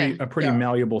 Dynamic, yeah. A pretty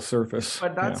malleable surface.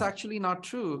 But that's actually not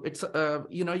true. It's,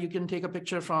 you can take a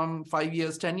picture from 5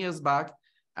 years, 10 years back,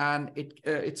 and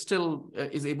it still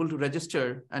is able to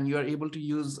register, and you are able to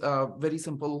use very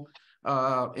simple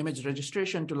image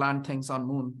registration to land things on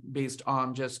moon based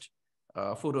on just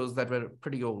photos that were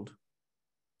pretty old.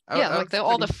 Yeah, like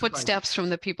all the footsteps from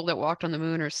the people that walked on the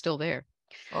moon are still there.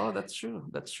 Oh, that's true.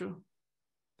 That's true.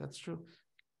 That's true.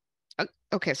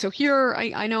 Okay, so here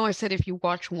I know I said if you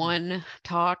watch one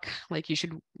talk, like you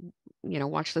should,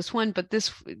 watch this one, but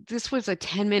this was a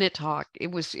 10-minute talk.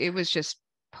 It was just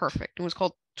perfect. It was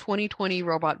called 2020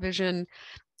 Robot Vision.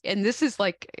 And this is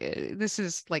like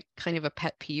kind of a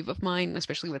pet peeve of mine,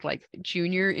 especially with like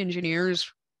junior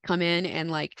engineers come in and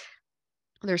like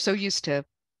they're so used to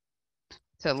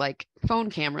like phone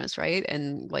cameras, right?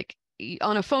 And like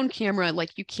on a phone camera,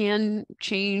 like you can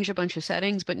change a bunch of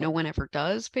settings, but no one ever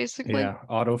does, basically. Yeah,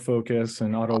 autofocus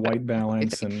and auto white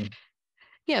balance and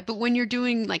yeah, but when you're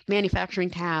doing like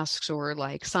manufacturing tasks or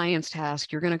like science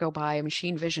tasks, you're going to go buy a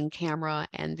machine vision camera,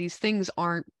 and these things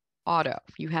aren't auto.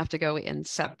 You have to go and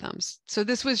set them. So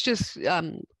this was just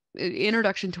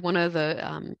introduction to one of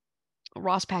the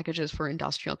ROS packages for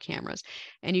industrial cameras.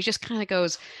 And he just kind of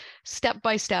goes step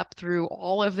by step through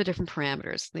all of the different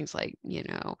parameters, things like,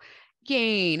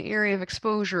 gain, area of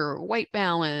exposure, white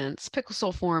balance,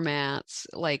 pixel formats,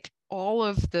 like all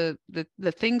of the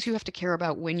things you have to care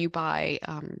about when you buy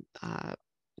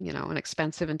an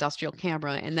expensive industrial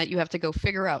camera, and that you have to go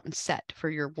figure out and set for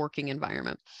your working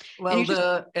environment. Well,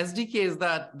 the SDKs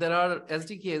there are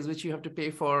SDKs which you have to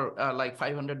pay for like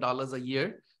 $500 a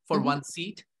year for one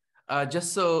seat,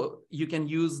 just so you can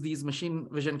use these machine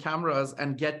vision cameras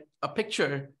and get a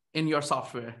picture in your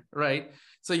software, right?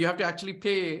 So you have to actually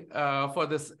pay for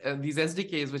these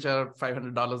SDKs, which are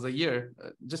 $500 a year.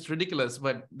 Just ridiculous,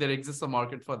 but there exists a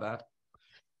market for that.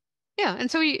 Yeah, and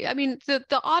so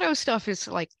the auto stuff is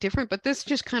like different, but this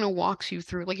just kind of walks you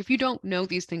through. Like if you don't know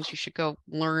these things, you should go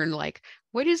learn like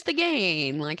what is the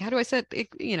gain? Like how do I set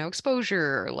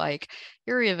exposure, like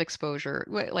area of exposure,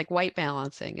 like white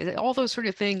balancing, all those sort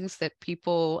of things that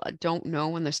people don't know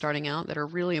when they're starting out that are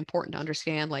really important to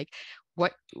understand, like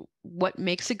what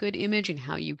makes a good image and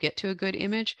how you get to a good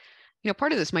image.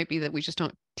 Part of this might be that we just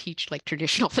don't teach like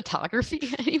traditional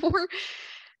photography anymore.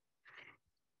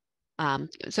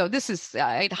 So this is,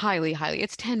 I'd highly,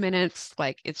 it's 10 minutes.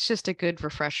 Like it's just a good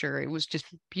refresher. It was just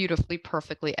beautifully,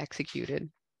 perfectly executed.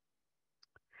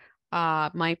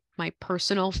 My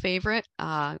personal favorite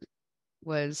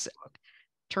was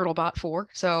TurtleBot 4.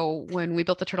 So when we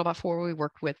built the TurtleBot 4, we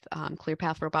worked with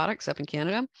ClearPath Robotics up in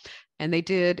Canada, and they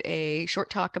did a short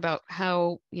talk about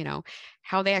how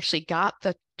they actually got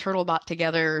the TurtleBot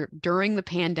together during the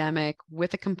pandemic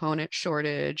with a component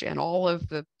shortage and all of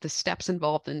the steps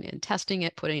involved in testing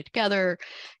it, putting it together,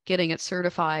 getting it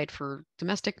certified for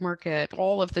domestic market,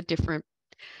 all of the different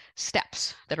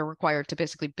steps that are required to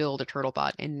basically build a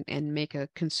TurtleBot and make a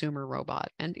consumer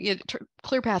robot. And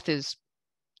ClearPath is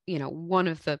one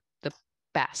of the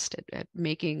best at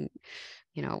making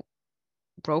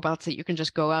robots that you can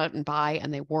just go out and buy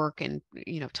and they work, and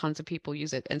tons of people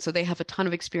use it. And so they have a ton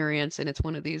of experience, and it's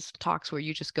one of these talks where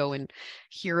you just go and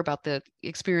hear about the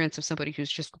experience of somebody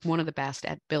who's just one of the best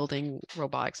at building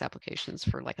robotics applications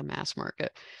for like a mass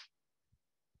market.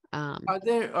 Are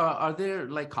there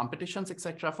like competitions,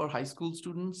 etc., for high school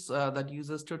students that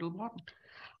uses TurtleBot?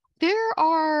 There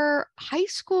are high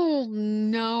school,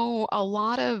 no, a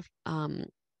lot of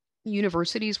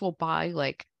universities will buy,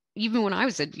 like, even when I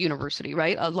was at university,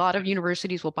 right? A lot of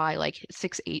universities will buy like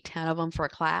 6, 8, 10 of them for a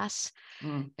class.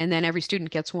 And then every student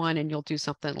gets one, and you'll do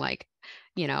something like,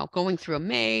 going through a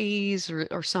maze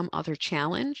or some other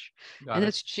challenge.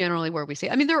 That's generally where we see.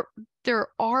 I mean, there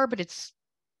are, but it's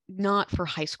not for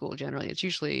high school generally. It's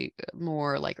usually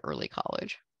more like early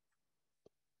college.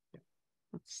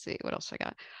 Let's see what else I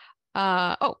got.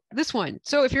 Oh, this one.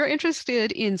 So if you're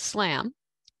interested in SLAM,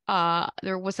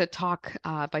 there was a talk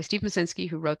by Steve Masinski,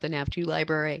 who wrote the Nav2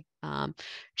 library,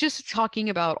 just talking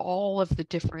about all of the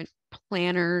different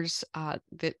planners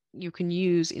that you can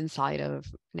use inside of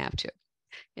Nav2.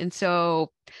 And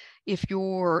so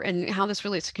and how this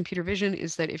relates to computer vision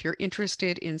is that if you're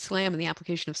interested in SLAM and the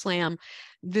application of SLAM,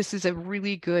 this is a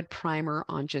really good primer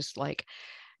on just like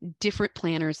different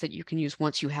planners that you can use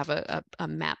once you have a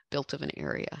map built of an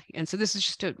area. And so this is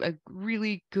just a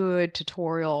really good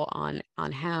tutorial on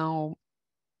how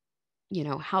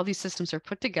how these systems are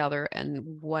put together and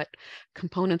what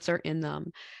components are in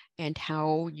them and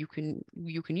how you can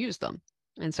use them.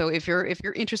 And so if you're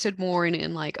interested more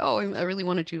in like, oh, I really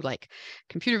want to do like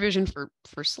computer vision for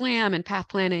SLAM and path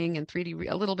planning and 3D,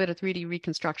 a little bit of 3D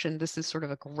reconstruction, this is sort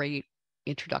of a great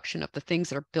introduction of the things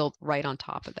that are built right on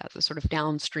top of that, the sort of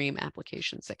downstream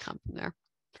applications that come from there.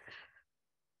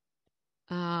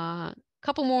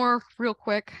 Couple more real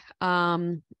quick.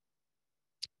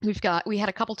 We had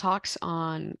a couple talks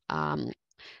on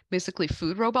basically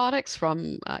food robotics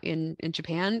from in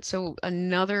Japan. So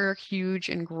another huge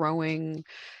and growing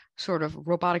sort of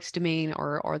robotics domain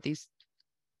are these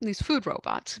food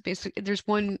robots. Basically, there's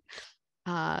one,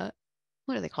 what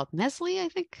are they called? Nestle, I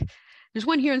think. There's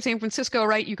one here in San Francisco,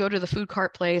 right? You go to the food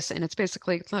cart place, and it's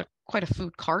not quite a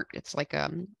food cart. It's like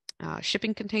a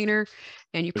shipping container,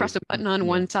 and you press a button on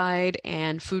one side,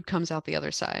 and food comes out the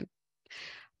other side.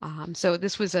 So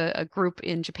this was a group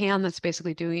in Japan that's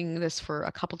basically doing this for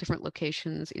a couple different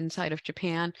locations inside of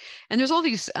Japan. And there's all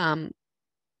these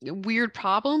weird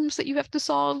problems that you have to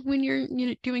solve when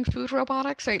you're doing food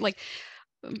robotics, right? Like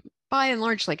by and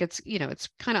large, like it's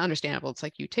kind of understandable. It's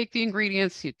like you take the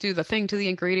ingredients, you do the thing to the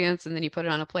ingredients, and then you put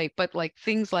it on a plate. But like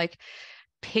things like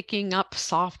picking up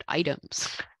soft items.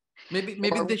 Maybe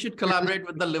they should collaborate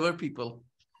with the liver people.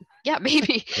 Yeah,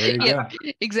 maybe. There you go.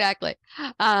 Exactly.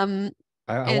 I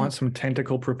want some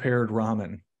tentacle prepared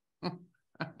ramen.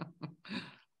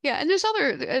 Yeah, and there's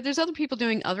other people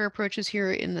doing other approaches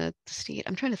here in the state.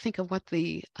 I'm trying to think of what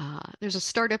there's a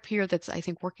startup here that's I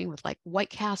think working with like White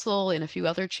Castle and a few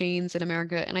other chains in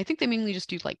America, and I think they mainly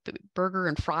just do like the burger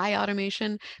and fry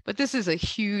automation. But this is a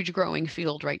huge growing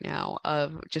field right now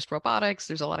of just robotics.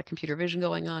 There's a lot of computer vision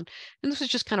going on, and this is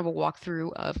just kind of a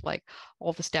walkthrough of like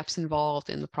all the steps involved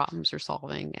in the problems they're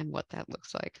solving and what that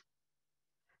looks like.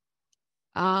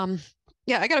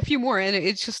 Yeah, I got a few more, and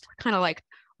it's just kind of like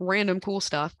random cool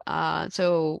stuff.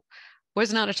 So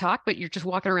was not a talk, but you're just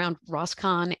walking around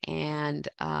ROSCon and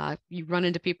you run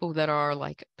into people that are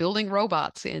like building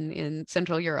robots in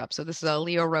Central Europe. So this is a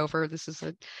LEO rover. This is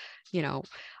a,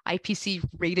 IPC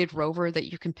rated rover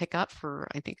that you can pick up for,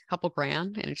 I think, a couple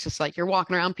grand. And it's just like you're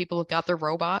walking around, people have got their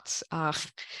robots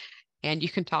and you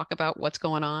can talk about what's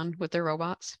going on with their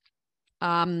robots.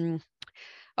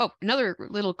 Oh, another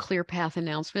little ClearPath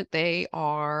announcement. They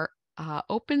are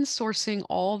open sourcing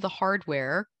all the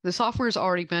hardware. The software has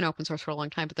already been open source for a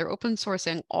long time, but they're open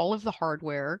sourcing all of the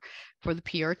hardware for the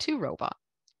PR2 robot,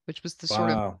 which was the sort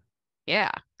of,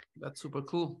 yeah. That's super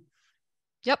cool.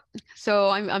 Yep. So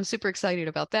I'm super excited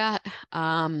about that.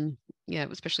 Yeah,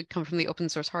 especially come from the Open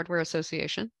Source Hardware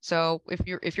Association. So if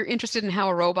you're interested in how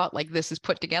a robot like this is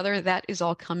put together, that is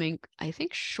all coming, I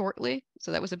think, shortly.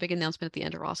 So that was a big announcement at the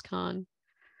end of ROSCon.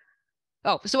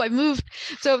 Oh, so I moved.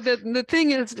 So the thing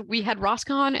is, we had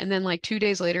ROSCon, and then like 2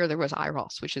 days later, there was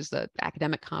IROS, which is the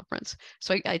academic conference.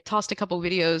 So I tossed a couple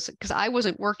videos because I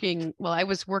wasn't working. Well, I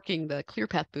was working the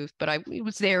ClearPath booth, but I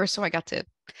was there, so I got to,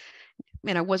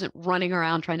 and I wasn't running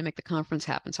around trying to make the conference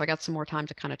happen. So I got some more time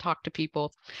to kind of talk to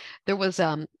people. There was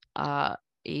a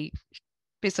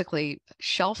basically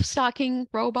shelf stocking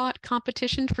robot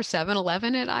competition for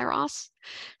 7-Eleven at IROS.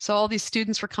 So all these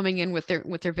students were coming in with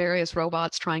their various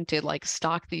robots trying to like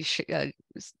stock these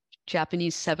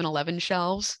Japanese 7-Eleven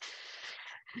shelves.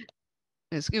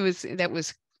 That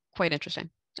was quite interesting.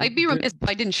 I'd be remiss if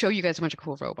I didn't show you guys a bunch of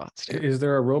cool robots too. Is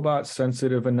there a robot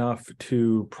sensitive enough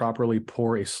to properly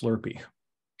pour a Slurpee?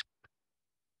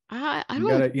 I don't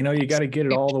know. You gotta get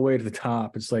it all the way to the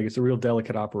top. It's like it's a real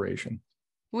delicate operation.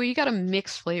 Well, you got to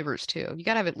mix flavors too. You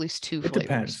got to have at least two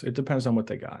flavors. It depends on what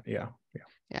they got. Yeah.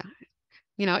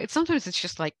 Sometimes it's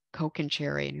just like Coke and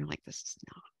cherry, and you're like, this is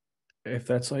not. If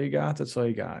that's all you got, that's all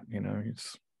you got.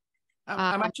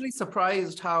 I'm actually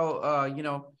surprised how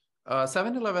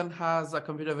 7-Eleven has a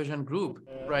computer vision group,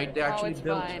 right? They actually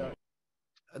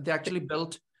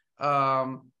built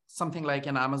something like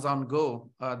an Amazon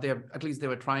Go. They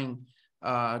were trying.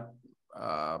 I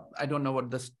don't know what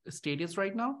the state is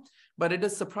right now. But it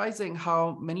is surprising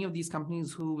how many of these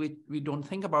companies who we don't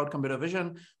think about computer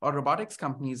vision or robotics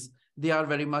companies, they are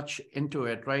very much into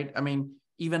it, right? I mean,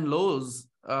 even Lowe's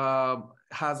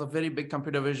has a very big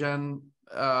computer vision,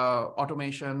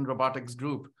 automation, robotics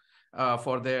group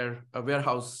for their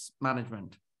warehouse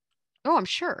management. Oh, I'm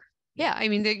sure. Yeah, I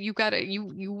mean,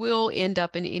 you will end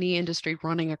up in any industry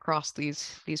running across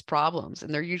these problems,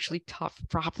 and they're usually tough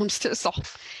problems to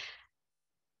solve.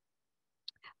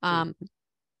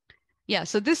 Yeah,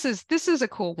 so this is a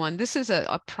cool one. This is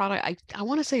a product. I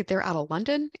want to say they're out of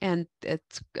London, and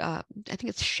it's I think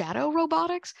it's Shadow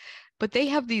Robotics, but they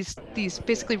have these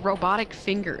basically robotic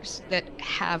fingers that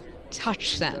have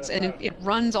touch sense, and it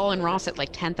runs all in ROS at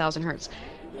like 10,000 hertz.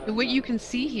 What you can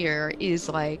see here is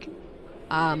like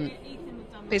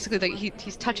basically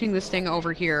he's touching this thing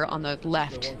over here on the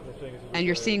left, and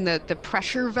you're seeing the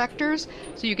pressure vectors.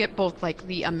 So you get both like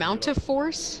the amount of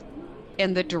force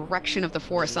and the direction of the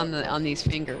force on these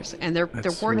fingers, and they're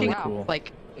working really cool.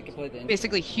 like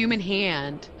basically human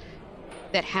hand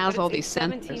that has all these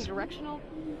 17 sensors. directional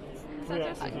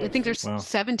I think there's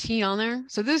 17 on there.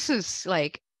 So this is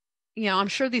like, I'm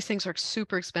sure these things are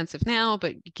super expensive now,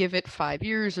 but give it 5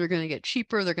 years, they're going to get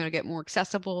cheaper, they're going to get more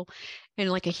accessible. And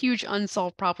like a huge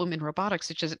unsolved problem in robotics,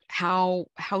 it's just how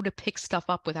to pick stuff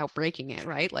up without breaking it,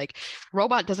 right? Like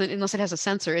robot doesn't, unless it has a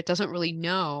sensor, it doesn't really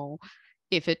know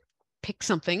if it picks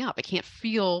something up. It can't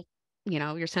feel,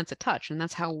 your sense of touch. And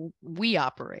that's how we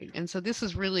operate. And so this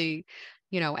is really,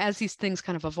 as these things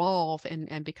kind of evolve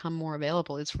and become more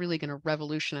available, it's really going to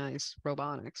revolutionize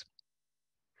robotics.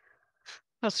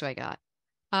 What else do I got?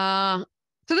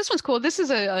 So this one's cool. This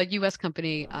is a US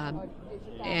company,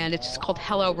 and it's called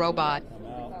Hello Robot.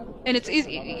 And it's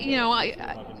easy,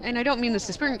 and I don't mean this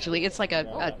disparagingly, it's like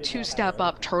a two-step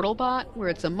up Turtlebot, where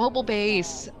it's a mobile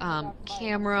base,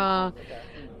 camera,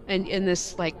 and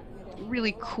this like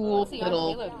really cool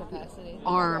little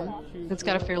arm that's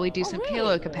got a fairly decent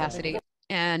payload capacity.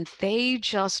 And they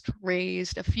just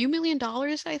raised a few $1 million,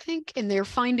 I think, and they're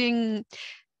finding,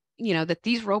 that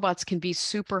these robots can be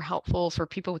super helpful for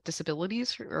people with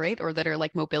disabilities, right? Or that are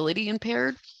like mobility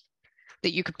impaired,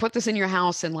 that you could put this in your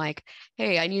house and like,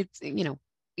 hey, I need,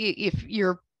 if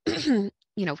you're,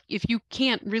 if you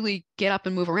can't really get up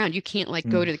and move around, you can't like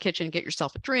go to the kitchen and get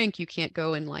yourself a drink. You can't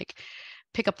go and like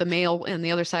pick up the mail on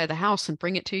the other side of the house and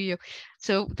bring it to you.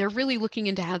 So they're really looking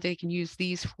into how they can use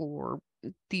these for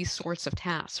these sorts of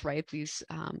tasks, right? These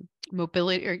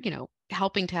mobility or,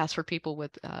 helping tasks for people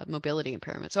with mobility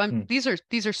impairment. So these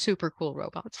are super cool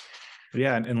robots.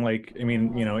 Yeah. And like, I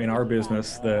mean, in our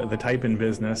business, the type-in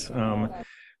business, a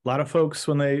lot of folks,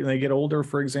 when they get older,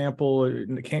 for example,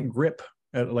 they can't grip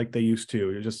like they used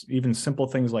to. Just even simple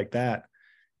things like that.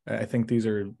 I think these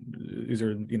are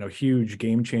huge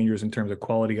game changers in terms of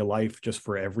quality of life just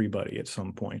for everybody at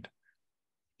some point.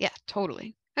 Yeah,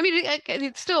 totally. I mean,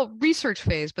 it's still research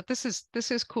phase, but this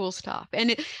is cool stuff,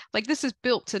 and this is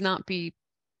built to not be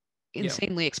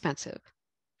insanely expensive.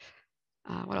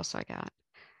 What else do I got?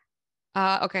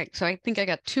 Okay, so I think I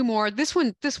got two more. This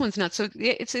one's nuts. So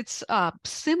it's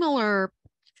similar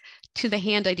to the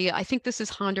hand idea. I think this is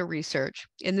Honda research,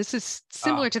 and this is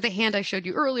similar to the hand I showed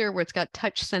you earlier, where it's got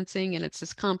touch sensing and it's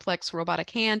this complex robotic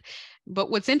hand.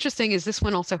 But what's interesting is this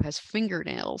one also has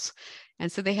fingernails.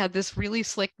 And so they had this really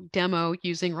slick demo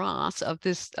using ROS of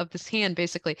this hand,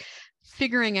 basically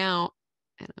figuring out,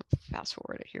 and I'll fast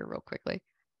forward it here real quickly,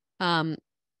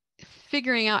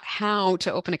 figuring out how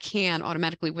to open a can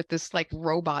automatically with this like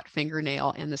robot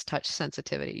fingernail and this touch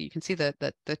sensitivity. You can see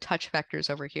the touch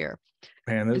vectors over here.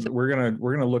 Man, we're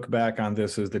gonna look back on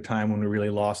this as the time when we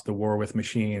really lost the war with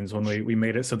machines, when we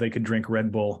made it so they could drink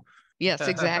Red Bull. Yes,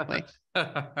 exactly.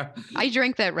 I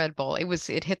drank that Red Bull.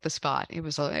 It hit the spot. It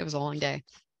was a long day.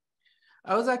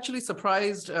 I was actually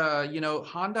surprised.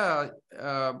 Honda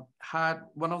had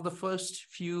one of the first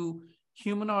few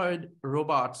humanoid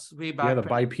robots way back. Yeah, the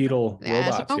bipedal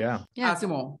robots. Asimo? Yeah.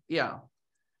 Asimo. Yeah.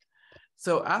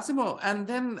 So Asimo, and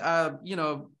then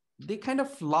they kind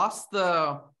of lost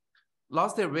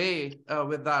their way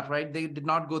with that, right? They did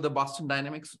not go the Boston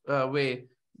Dynamics way.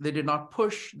 They did not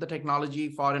push the technology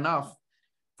far enough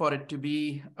for it to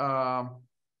be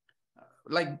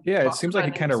it seems like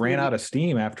it kind of ran out of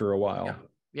steam after a while.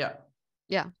 Yeah.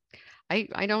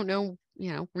 I don't know,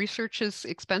 research is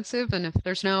expensive, and if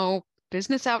there's no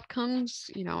business outcomes,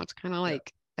 it's kind of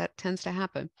like that tends to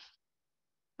happen.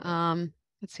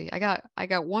 Let's see, I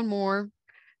got one more.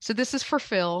 So this is for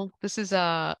Phil. This is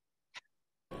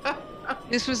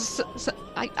this was,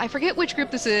 I forget which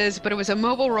group this is, but it was a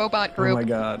mobile robot group. Oh my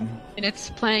God. And it's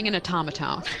playing an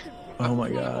automaton. Oh my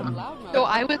God. So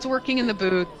I was working in the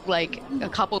booth, like a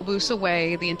couple booths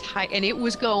away and it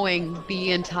was going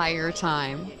the entire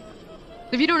time.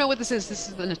 If you don't know what this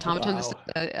is an automaton. Wow. This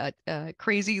is a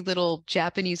crazy little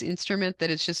Japanese instrument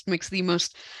that just makes the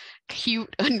most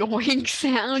cute, annoying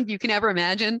sound you can ever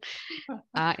imagine.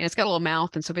 And it's got a little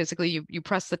mouth. And so basically you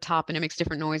press the top and it makes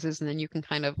different noises, and then you can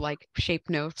kind of like shape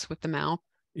notes with the mouth.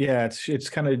 Yeah, it's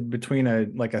kind of between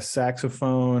a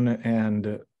saxophone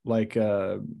and like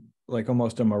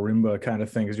almost a marimba kind of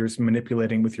thing, because you're just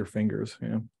manipulating with your fingers.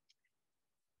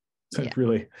 So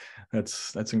really,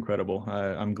 that's incredible.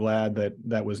 I'm glad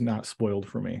that was not spoiled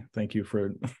for me. Thank you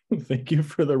for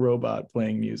the robot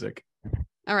playing music.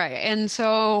 All right, and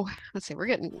so let's see, we're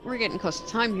getting close to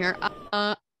time here.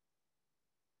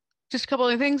 Just a couple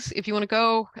of things. If you want to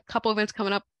go, a couple events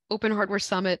coming up: Open Hardware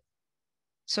Summit,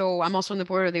 So I'm also on the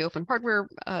board of the Open Hardware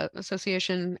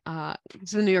Association.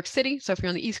 This is in New York City. So if you're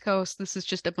on the East Coast, this is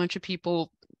just a bunch of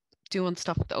people doing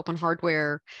stuff with the open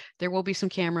hardware. There will be some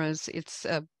cameras. It's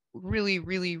a really,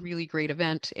 really, really great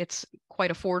event. It's quite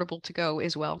affordable to go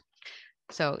as well.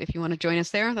 So if you want to join us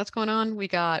there, that's going on. We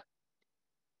got,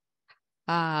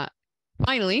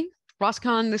 finally,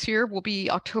 ROSCon this year will be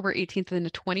October 18th and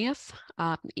the 20th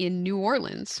in New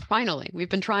Orleans. Finally, we've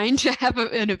been trying to have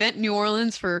an event in New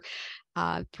Orleans for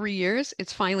 3 years.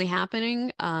 It's finally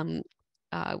happening.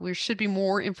 There should be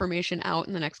more information out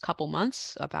in the next couple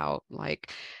months about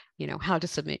how to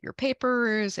submit your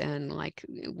papers and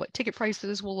what ticket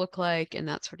prices will look like and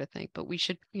that sort of thing. But we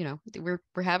should, we're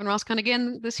having ROSCon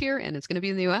again this year, and it's going to be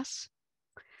in the US.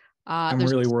 I'm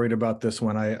really worried about this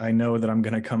one. I know that I'm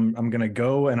going to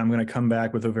go and I'm going to come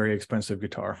back with a very expensive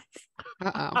guitar.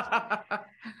 Uh-oh.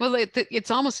 Well,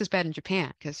 it's almost as bad in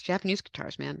Japan because Japanese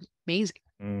guitars, man, amazing.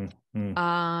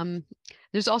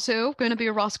 There's also going to be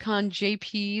a ROSCon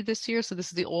JP this year. So this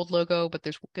is the old logo, but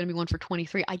there's going to be one for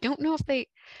 23. I don't know if the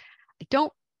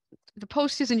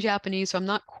post is in Japanese, so I'm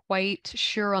not quite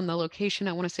sure on the location.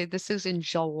 I want to say this is in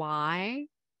July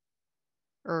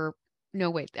or no,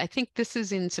 wait, I think this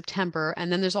is in September. And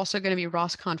then there's also going to be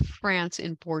ROSCon France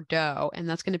in Bordeaux. And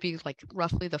that's going to be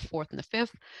roughly the 4th and the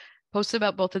 5th. Posts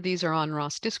about both of these are on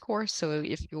Ross Discourse. So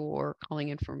if you're calling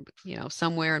in from,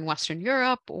 somewhere in Western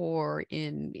Europe or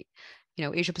in,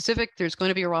 Asia Pacific, there's going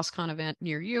to be a ROSCon event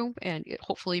near you, and it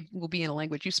hopefully will be in a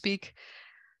language you speak.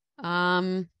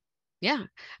 Yeah, I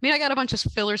mean, I got a bunch of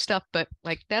filler stuff, but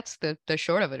that's the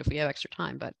short of it if we have extra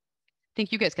time. But I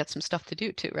think you guys got some stuff to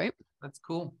do too, right? That's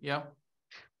cool. Yeah.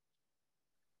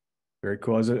 Very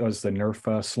cool. It was the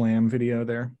Nerf Slam video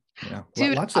there. Yeah,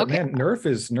 dude, lots of man.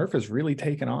 Nerf is really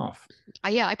taken off.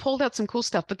 Yeah, I pulled out some cool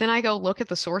stuff, but then I go look at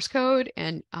the source code,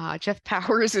 and Jeff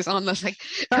Powers is on the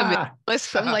commit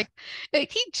list. I'm like,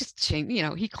 he just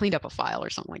changed, he cleaned up a file or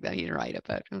something like that. He didn't write it,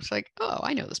 but I was like, oh,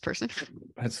 I know this person.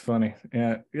 That's funny.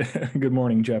 Yeah. Good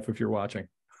morning, Jeff, if you're watching.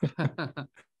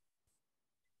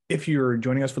 If you're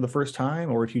joining us for the first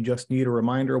time, or if you just need a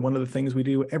reminder, one of the things we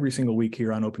do every single week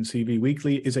here on OpenCV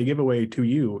Weekly is a giveaway to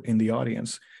you in the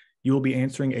audience. You will be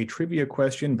answering a trivia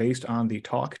question based on the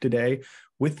talk today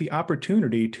with the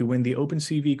opportunity to win the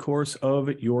OpenCV course of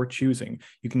your choosing.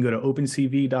 You can go to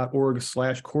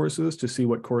opencv.org/courses to see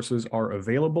what courses are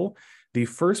available. The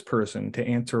first person to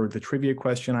answer the trivia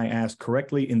question I asked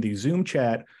correctly in the Zoom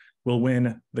chat will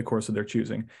win the course of their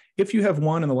choosing. If you have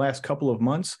won in the last couple of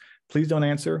months, please don't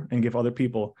answer and give other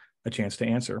people a chance to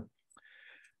answer.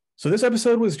 So this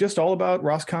episode was just all about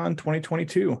ROSCon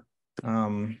 2022.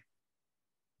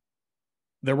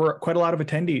 There were quite a lot of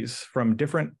attendees from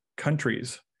different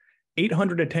countries.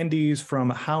 800 attendees from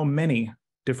how many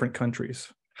different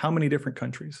countries? How many different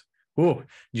countries? Oh,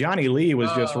 Johnny Lee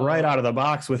was just right out of the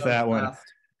box with that one.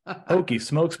 Okie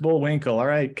smokes Bullwinkle. All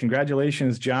right.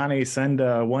 Congratulations, Johnny. Send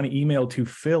one email to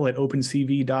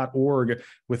phil@opencv.org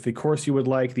with the course you would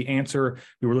like. The answer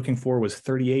we were looking for was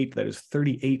 38. That is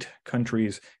 38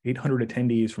 countries, 800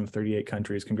 attendees from 38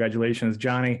 countries. Congratulations,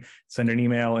 Johnny. Send an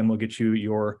email and we'll get you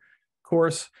your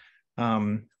course.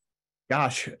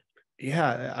 Gosh,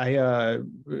 yeah, I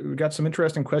got some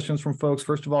interesting questions from folks.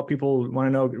 First of all, people want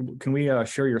to know, can we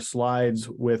share your slides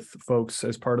with folks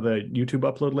as part of the YouTube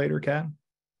upload later, Kat? I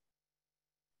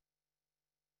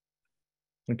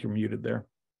think you're muted there.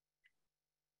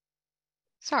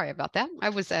 Sorry about that. I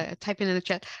was typing in the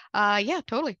chat. Yeah,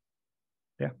 totally.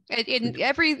 Yeah. And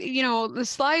every, the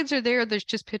slides are there. There's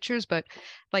just pictures, but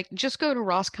just go to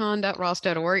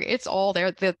roscon.ros.org. It's all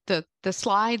there. The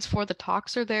slides for the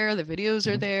talks are there. The videos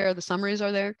are there. The summaries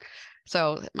are there.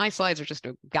 So my slides are just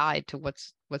a guide to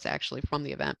what's actually from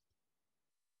the event.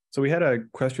 So we had a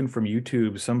question from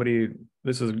YouTube.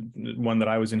 This is one that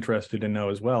I was interested to know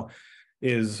as well,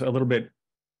 is a little bit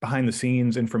behind the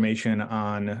scenes information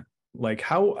on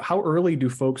how early do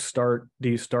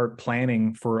you start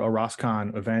planning for a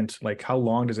ROSCon event? How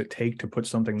long does it take to put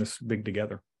something this big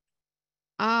together?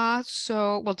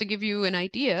 To give you an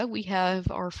idea, we have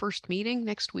our first meeting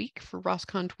next week for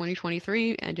ROSCon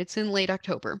 2023, and it's in late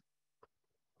October.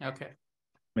 Okay.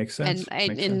 Makes sense.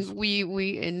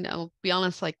 And I'll be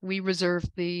honest, we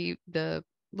reserved the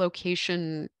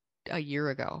location a year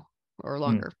ago or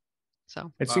longer.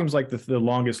 So it seems like the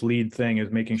longest lead thing is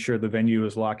making sure the venue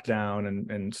is locked down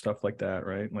and stuff like that,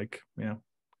 right? Yeah.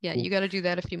 Yeah, cool. You got to do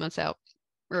that a few months out,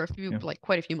 or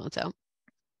quite a few months out.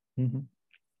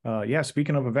 Yeah,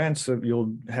 speaking of events,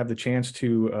 you'll have the chance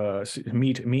to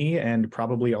meet me and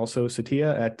probably also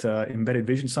Satya at Embedded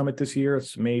Vision Summit this year.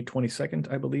 It's May 22nd,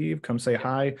 I believe. Come say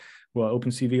hi. Well,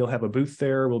 OpenCV will have a booth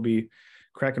there. We'll be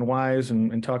cracking wise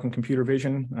and talking computer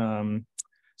vision.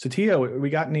 Satya, we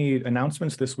got any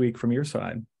announcements this week from your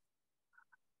side?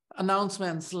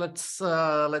 Announcements. Let's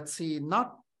see.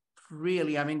 Not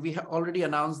really. I mean, we have already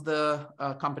announced the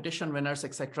competition winners,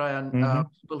 etc. And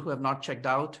people who have not checked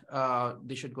out,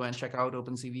 they should go and check out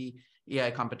OpenCV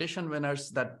AI competition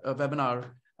winners. That webinar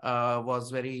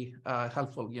was very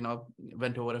helpful.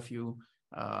 Went over a few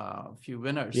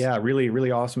winners. Yeah, really,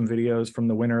 really awesome videos from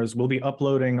the winners. We'll be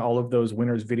uploading all of those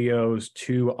winners videos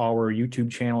to our YouTube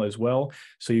channel as well.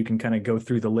 So you can kind of go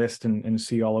through the list and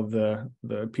see all of the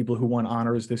people who won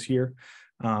honors this year.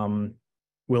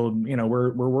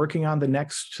 We're working on the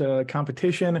next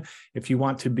competition. If you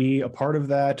want to be a part of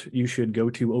that, you should go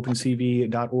to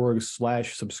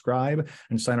opencv.org/subscribe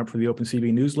and sign up for the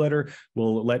OpenCV newsletter.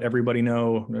 We'll let everybody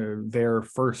know there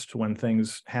first when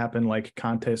things happen, like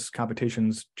contests,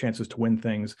 competitions, chances to win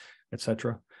things,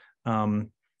 etc. Man,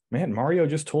 Mario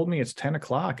just told me it's 10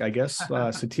 o'clock. I guess,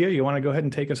 Satya, you want to go ahead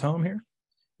and take us home here?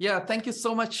 Yeah, thank you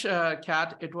so much,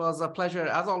 Kat. It was a pleasure.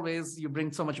 As always, you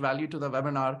bring so much value to the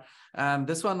webinar. And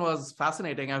this one was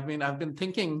fascinating. I've been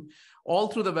thinking all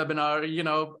through the webinar,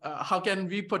 how can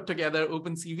we put together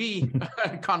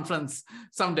OpenCV conference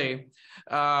someday?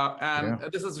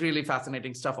 This is really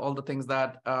fascinating stuff, all the things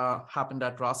that happened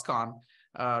at ROSCon.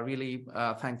 Really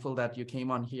thankful that you came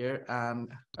on here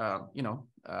and,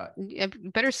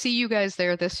 better see you guys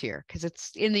there this year because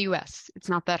it's in the US. It's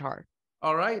not that hard.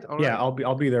 All right. Yeah,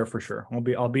 I'll be there for sure.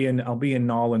 I'll be in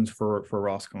Nolans for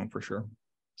ROSCon for sure.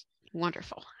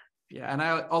 Wonderful. Yeah, and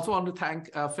I also want to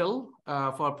thank Phil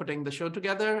for putting the show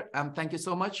together, and thank you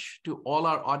so much to all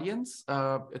our audience.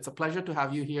 It's a pleasure to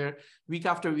have you here week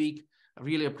after week. I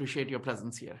really appreciate your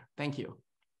presence here. Thank you.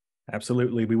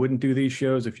 Absolutely. We wouldn't do these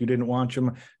shows if you didn't watch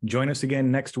them. Join us again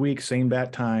next week, same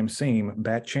bat time, same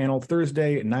bat channel,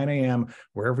 Thursday at 9 a.m.,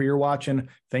 wherever you're watching.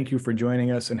 Thank you for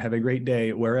joining us and have a great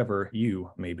day wherever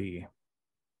you may be.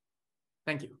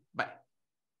 Thank you. Bye.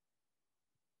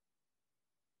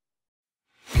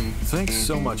 Thanks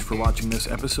so much for watching this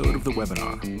episode of the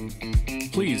webinar.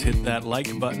 Please hit that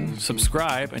like button,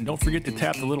 subscribe, and don't forget to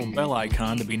tap the little bell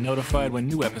icon to be notified when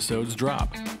new episodes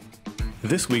drop.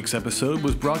 This week's episode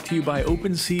was brought to you by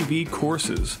OpenCV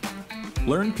Courses.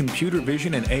 Learn computer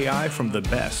vision and AI from the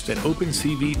best at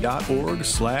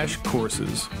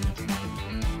opencv.org/courses.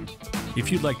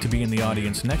 If you'd like to be in the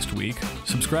audience next week,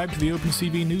 subscribe to the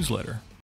OpenCV newsletter.